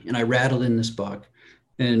around me. And I rattled in this buck,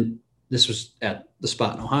 and this was at the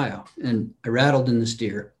spot in Ohio, and I rattled in this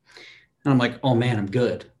deer. And I'm like, oh man, I'm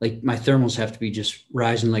good. Like my thermals have to be just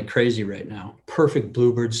rising like crazy right now. Perfect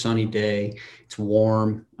bluebird sunny day. It's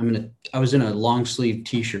warm. I was in a long sleeve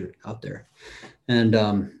t-shirt out there.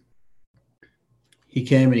 And he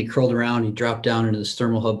came and he curled around. He dropped down into this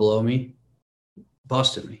thermal hub below me,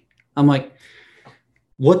 busted me. I'm like,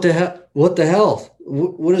 what the hell?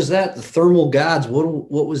 What is that? The thermal gods.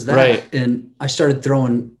 What was that? Right. And I started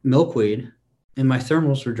throwing milkweed and my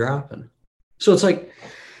thermals were dropping. So it's like,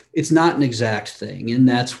 it's not an exact thing. And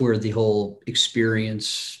that's where the whole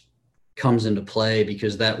experience comes into play,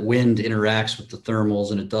 because that wind interacts with the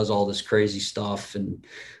thermals and it does all this crazy stuff. And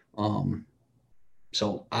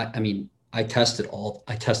so I test it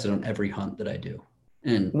on every hunt that I do.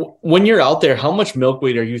 And when you're out there, how much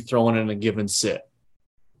milkweed are you throwing in a given sit?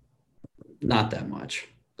 Not that much.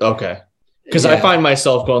 Okay. Because I find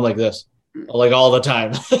myself going like this, like all the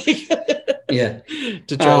time. Yeah.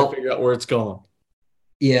 To try to figure out where it's going.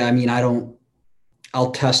 Yeah. I mean,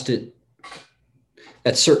 I'll test it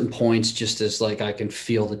at certain points just as like I can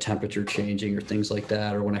feel the temperature changing or things like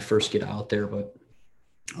that, or when I first get out there. But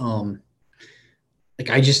I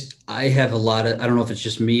have a lot of, I don't know if it's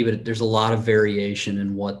just me, but there's a lot of variation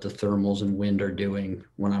in what the thermals and wind are doing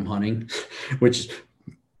when I'm hunting, which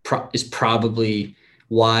is probably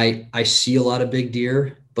why I see a lot of big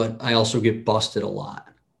deer, but I also get busted a lot.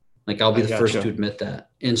 Like I'll be the first to admit that.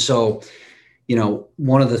 And so,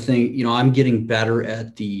 one of the things, I'm getting better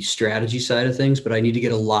at the strategy side of things, but I need to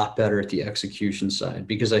get a lot better at the execution side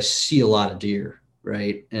because I see a lot of deer.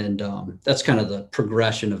 Right. And that's kind of the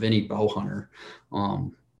progression of any bow hunter.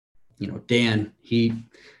 Dan, he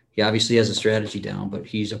obviously has a strategy down, but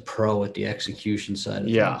he's a pro at the execution side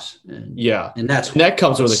of things. And that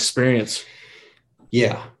comes with experience.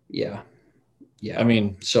 Yeah. I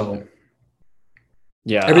mean, so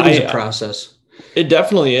everything's a process. It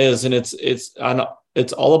definitely is. And it's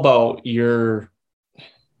all about your,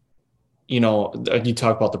 you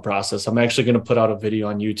talk about the process. I'm actually going to put out a video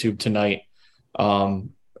on YouTube tonight,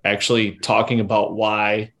 actually talking about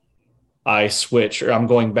why I switch or I'm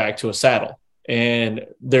going back to a saddle. And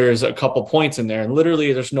there's a couple points in there, and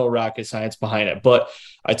literally there's no rocket science behind it. But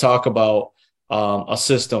I talk about a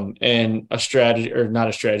system and a strategy, or not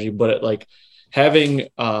a strategy, but like having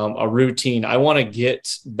a routine. I want to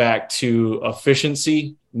get back to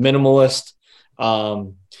efficiency, minimalist,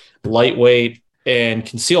 lightweight, and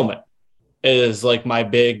concealment is like my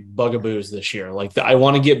big bugaboos this year. Like I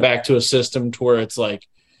want to get back to a system to where it's like,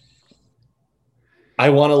 I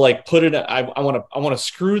want to like put it, I want to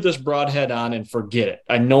screw this broadhead on and forget it.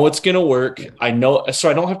 I know it's going to work. I know, so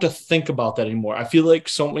I don't have to think about that anymore. I feel like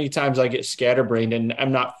so many times I get scatterbrained and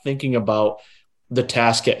I'm not thinking about the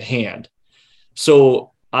task at hand.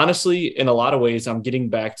 So honestly, in a lot of ways, I'm getting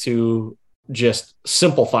back to just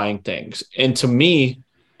simplifying things. And to me,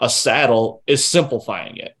 a saddle is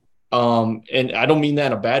simplifying it. And I don't mean that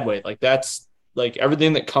in a bad way. Like that's like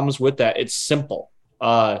everything that comes with that. It's simple.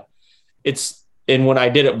 And when I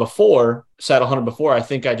did it before, saddle hunter before, I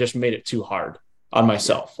think I just made it too hard on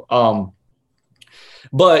myself.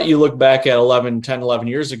 But you look back at 11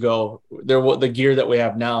 years ago, the gear that we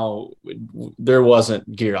have now, there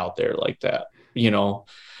wasn't gear out there like that,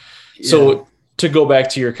 So to go back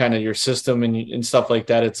to your kind of your system and stuff like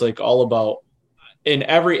that, it's like all about in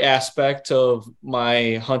every aspect of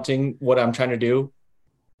my hunting, what I'm trying to do,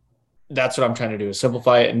 that's what I'm trying to do is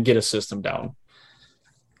simplify it and get a system down.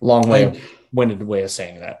 Winded way of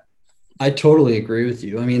saying that. I totally agree with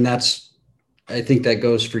you. I mean, I think that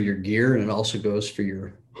goes for your gear and it also goes for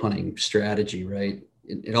your hunting strategy, right?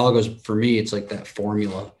 It all goes, for me, it's like that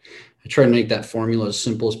formula. I try to make that formula as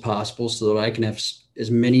simple as possible so that I can have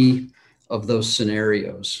as many of those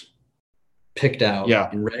scenarios picked out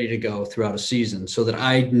and ready to go throughout a season so that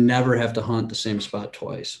I never have to hunt the same spot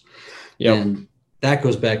twice. Yep. And that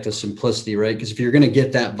goes back to simplicity, right? Because if you're going to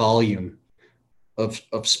get that volume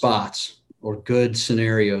of spots or good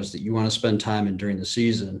scenarios that you want to spend time in during the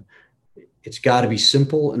season, it's got to be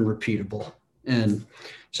simple and repeatable. And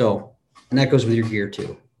that goes with your gear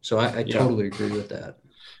too. So I totally agree with that.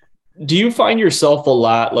 Do you find yourself a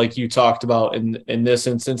lot, like you talked about in this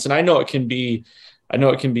instance, and I know it can be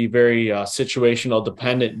very situational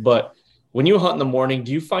dependent, but when you hunt in the morning,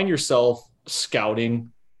 do you find yourself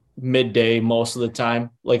scouting midday most of the time?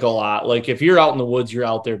 Like a lot, like if you're out in the woods, you're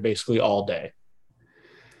out there basically all day.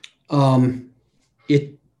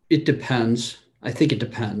 It depends. I think it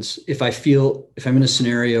depends. If I'm in a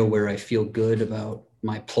scenario where I feel good about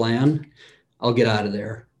my plan, I'll get out of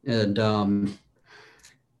there. And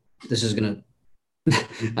this is gonna,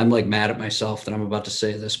 I'm like mad at myself that I'm about to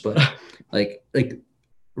say this, but like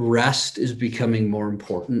rest is becoming more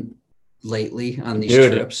important lately on these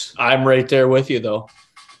trips. I'm right there with you though.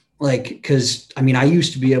 Like, cause I mean, I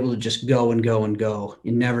used to be able to just go and go and go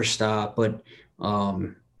and never stop, but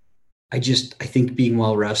I think being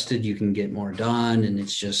well rested, you can get more done, and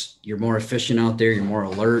it's just, you're more efficient out there. You're more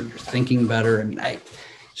alert. You're thinking better. I mean,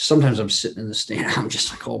 sometimes I'm sitting in the stand. I'm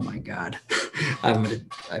just like, oh my God,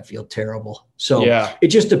 I feel terrible. So It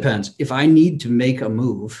just depends. If I need to make a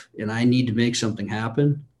move and I need to make something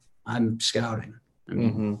happen, I'm scouting. I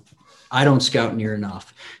mean, I don't scout near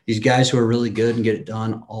enough. These guys who are really good and get it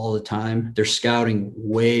done all the time, they're scouting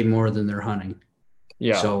way more than they're hunting.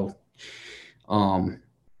 Yeah. So,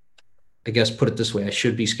 I guess put it this way, I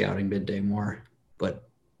should be scouting midday more, but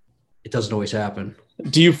it doesn't always happen.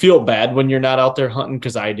 Do you feel bad when you're not out there hunting?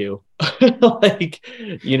 Cause I do. Like,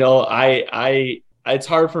 it's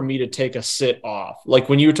hard for me to take a sit off. Like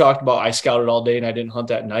when you talked about, I scouted all day and I didn't hunt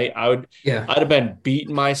that night. I'd have been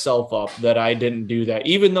beating myself up that I didn't do that,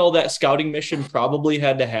 even though that scouting mission probably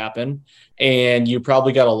had to happen and you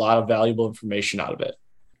probably got a lot of valuable information out of it.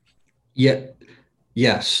 Yeah.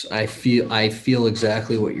 Yes, I feel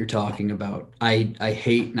exactly what you're talking about. I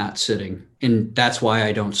hate not sitting, and that's why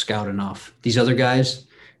I don't scout enough. These other guys,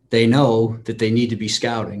 they know that they need to be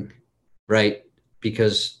scouting, right?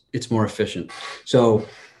 Because it's more efficient. So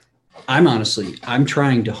I'm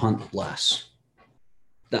trying to hunt less.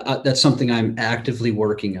 that's something I'm actively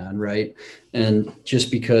working on. Right. And just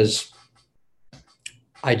because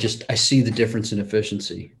I see the difference in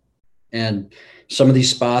efficiency, and some of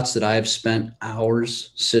these spots that I have spent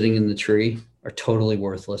hours sitting in the tree are totally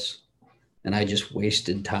worthless. And I just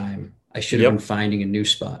wasted time. I should have been finding a new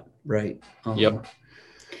spot. Right.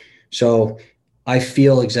 So I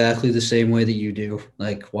feel exactly the same way that you do.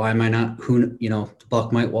 Like, why am I not, the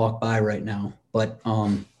buck might walk by right now, but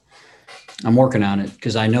I'm working on it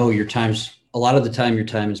because I know a lot of the time your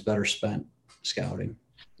time is better spent scouting.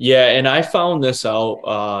 Yeah, and I found this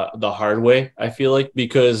out the hard way, I feel like,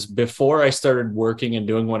 because before I started working and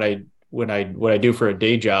doing what I do for a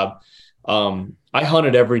day job, I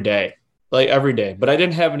hunted every day, like every day, but I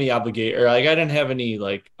didn't have any obligation, or like I didn't have any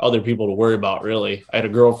like other people to worry about really. I had a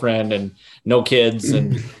girlfriend and no kids,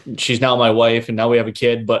 and she's now my wife, and now we have a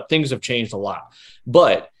kid, but things have changed a lot.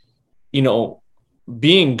 But, you know,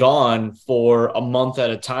 being gone for a month at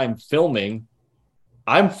a time filming,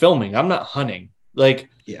 I'm filming, I'm not hunting. Like,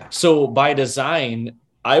 Yeah. so by design,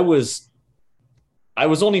 I was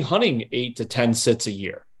only hunting 8 to 10 sits a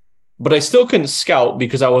year, but I still couldn't scout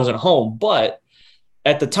because I wasn't home. But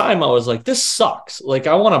at the time I was like, this sucks. Like,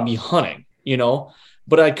 I want to be hunting,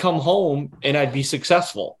 but I'd come home and I'd be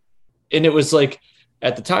successful. And it was like,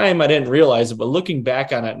 at the time I didn't realize it, but looking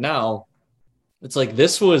back on it now, it's like,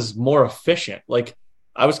 this was more efficient. Like,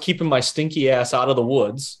 I was keeping my stinky ass out of the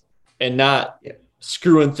woods and not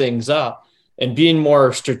screwing things up, and being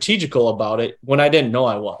more strategical about it when I didn't know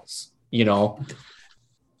I was,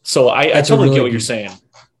 So I totally get what you're saying.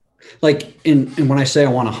 Like, and when I say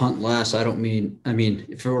I want to hunt less, I mean,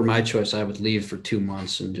 if it were my choice, I would leave for 2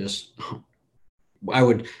 months and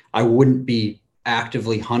I wouldn't be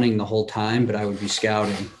actively hunting the whole time, but I would be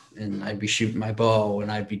scouting and I'd be shooting my bow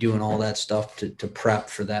and I'd be doing all that stuff to prep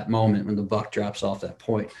for that moment when the buck drops off that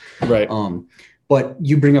point. Right. But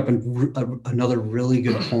you bring up another really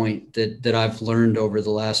good point that I've learned over the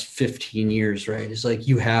last 15 years, right? Is like,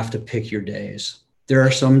 you have to pick your days. There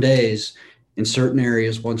are some days in certain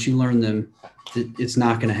areas, once you learn them, it's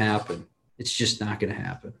not going to happen. It's just not going to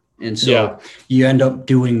happen. And so you end up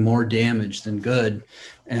doing more damage than good.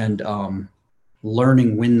 And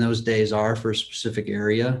learning when those days are for a specific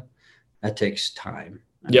area, that takes time.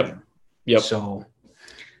 Yep. So,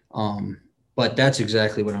 but that's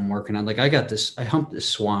exactly what I'm working on. Like, I humped this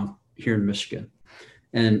swamp here in Michigan,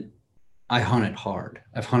 and I hunt it hard.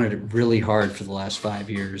 I've hunted it really hard for the last 5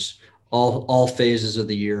 years, all phases of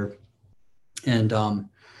the year. And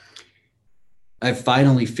I've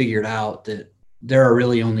finally figured out that there are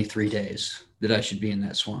really only 3 days that I should be in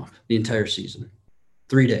that swamp the entire season.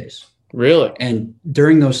 3 days. Really? And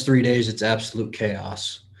during those 3 days, it's absolute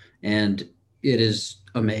chaos, and it is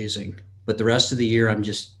amazing. But the rest of the year,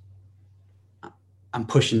 I'm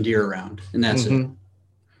pushing deer around, and that's it.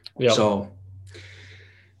 Yep. So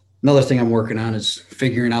another thing I'm working on is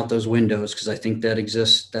figuring out those windows, because I think that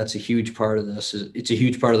exists. That's a huge part of this. It's a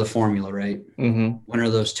huge part of the formula, right? Mm-hmm. When are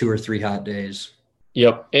those 2 or 3 hot days?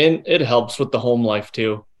 Yep. And it helps with the home life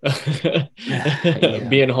too.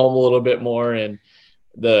 Being home a little bit more, and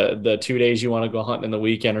the 2 days you want to go hunting in the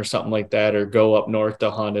weekend or something like that, or go up north to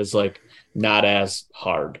hunt, is like not as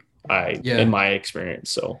hard, in my experience.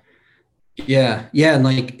 So Yeah. And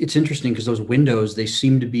like, it's interesting because those windows, they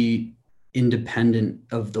seem to be independent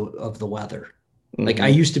of the weather. Mm-hmm. Like, I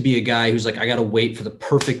used to be a guy who's like, I got to wait for the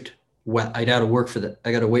perfect wet. I got to wait for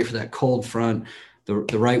that cold front, the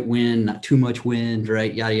right wind, not too much wind,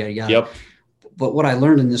 right? Yada, yada, yada. Yep. But what I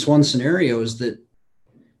learned in this one scenario is that,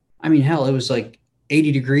 hell, it was like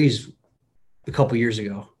 80 degrees a couple years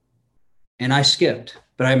ago, and I skipped,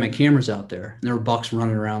 but I had my cameras out there, and there were bucks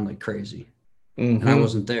running around like crazy, and I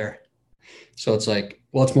wasn't there. So it's like,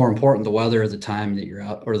 what's more important, the weather or the time that you're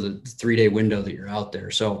out, or the 3-day window that you're out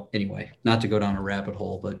there? So anyway, not to go down a rabbit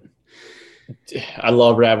hole, but I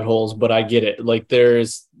love rabbit holes, but I get it. Like,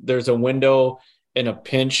 there's a window in a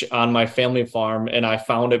pinch on my family farm, and I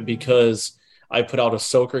found it because I put out a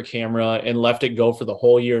soaker camera and left it go for the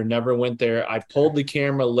whole year, never went there. I pulled the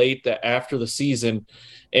camera late after the season,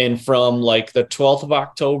 and from like the 12th of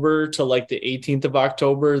October to like the 18th of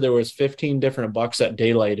October, there was 15 different bucks that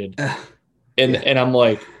daylighted. And I'm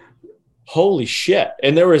like, holy shit.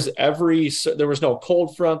 And there was no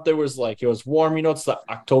cold front. There was like, it was warm, it's the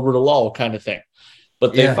October to lull kind of thing.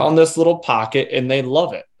 But they found this little pocket and they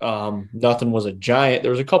love it. Nothing was a giant.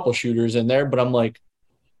 There was a couple shooters in there, but I'm like,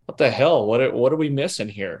 what the hell? What are we missing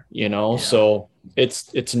here? So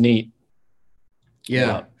it's neat.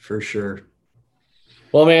 Yeah, for sure.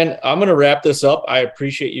 Well, man, I'm going to wrap this up. I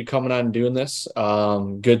appreciate you coming on and doing this.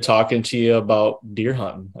 Good talking to you about deer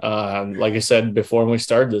hunting. Like I said before when we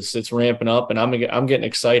started this, it's ramping up, and I'm getting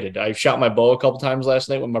excited. I shot my bow a couple times last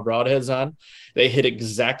night with my broadheads on. They hit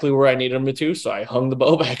exactly where I needed them to, so I hung the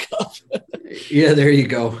bow back up. Yeah, there you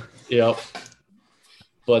go. Yep.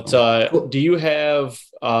 But do you have,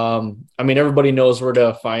 everybody knows where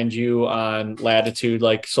to find you on Latitude,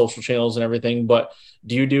 like social channels and everything, but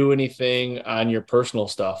do you do anything on your personal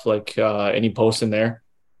stuff, like any posts in there?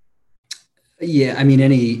 Yeah, I mean,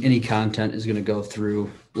 any content is going to go through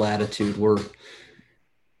Latitude.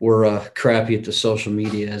 We're crappy at the social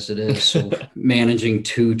media as it is, so managing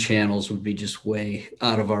 2 channels would be just way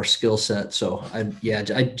out of our skill set. So I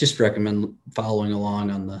just recommend following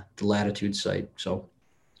along on the Latitude site. So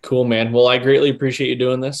cool, man. Well, I greatly appreciate you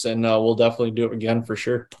doing this, and we'll definitely do it again for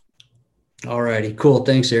sure. All righty, cool.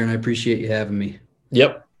 Thanks, Aaron. I appreciate you having me.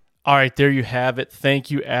 Yep. All right, there you have it. Thank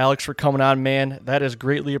you, Alex, for coming on, man. That is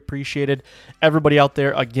greatly appreciated. Everybody out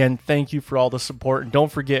there, again, thank you for all the support. And don't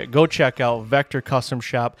forget, go check out Vector Custom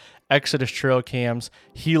Shop, Exodus Trail Cams,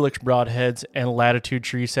 Helix Broadheads, and Latitude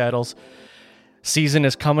Tree Saddles. Season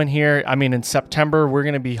is coming here. I mean, in September, we're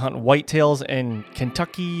going to be hunting whitetails in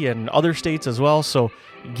Kentucky and other states as well. So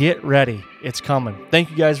get ready. It's coming. Thank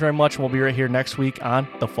you guys very much. And we'll be right here next week on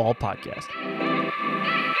the Fall Podcast.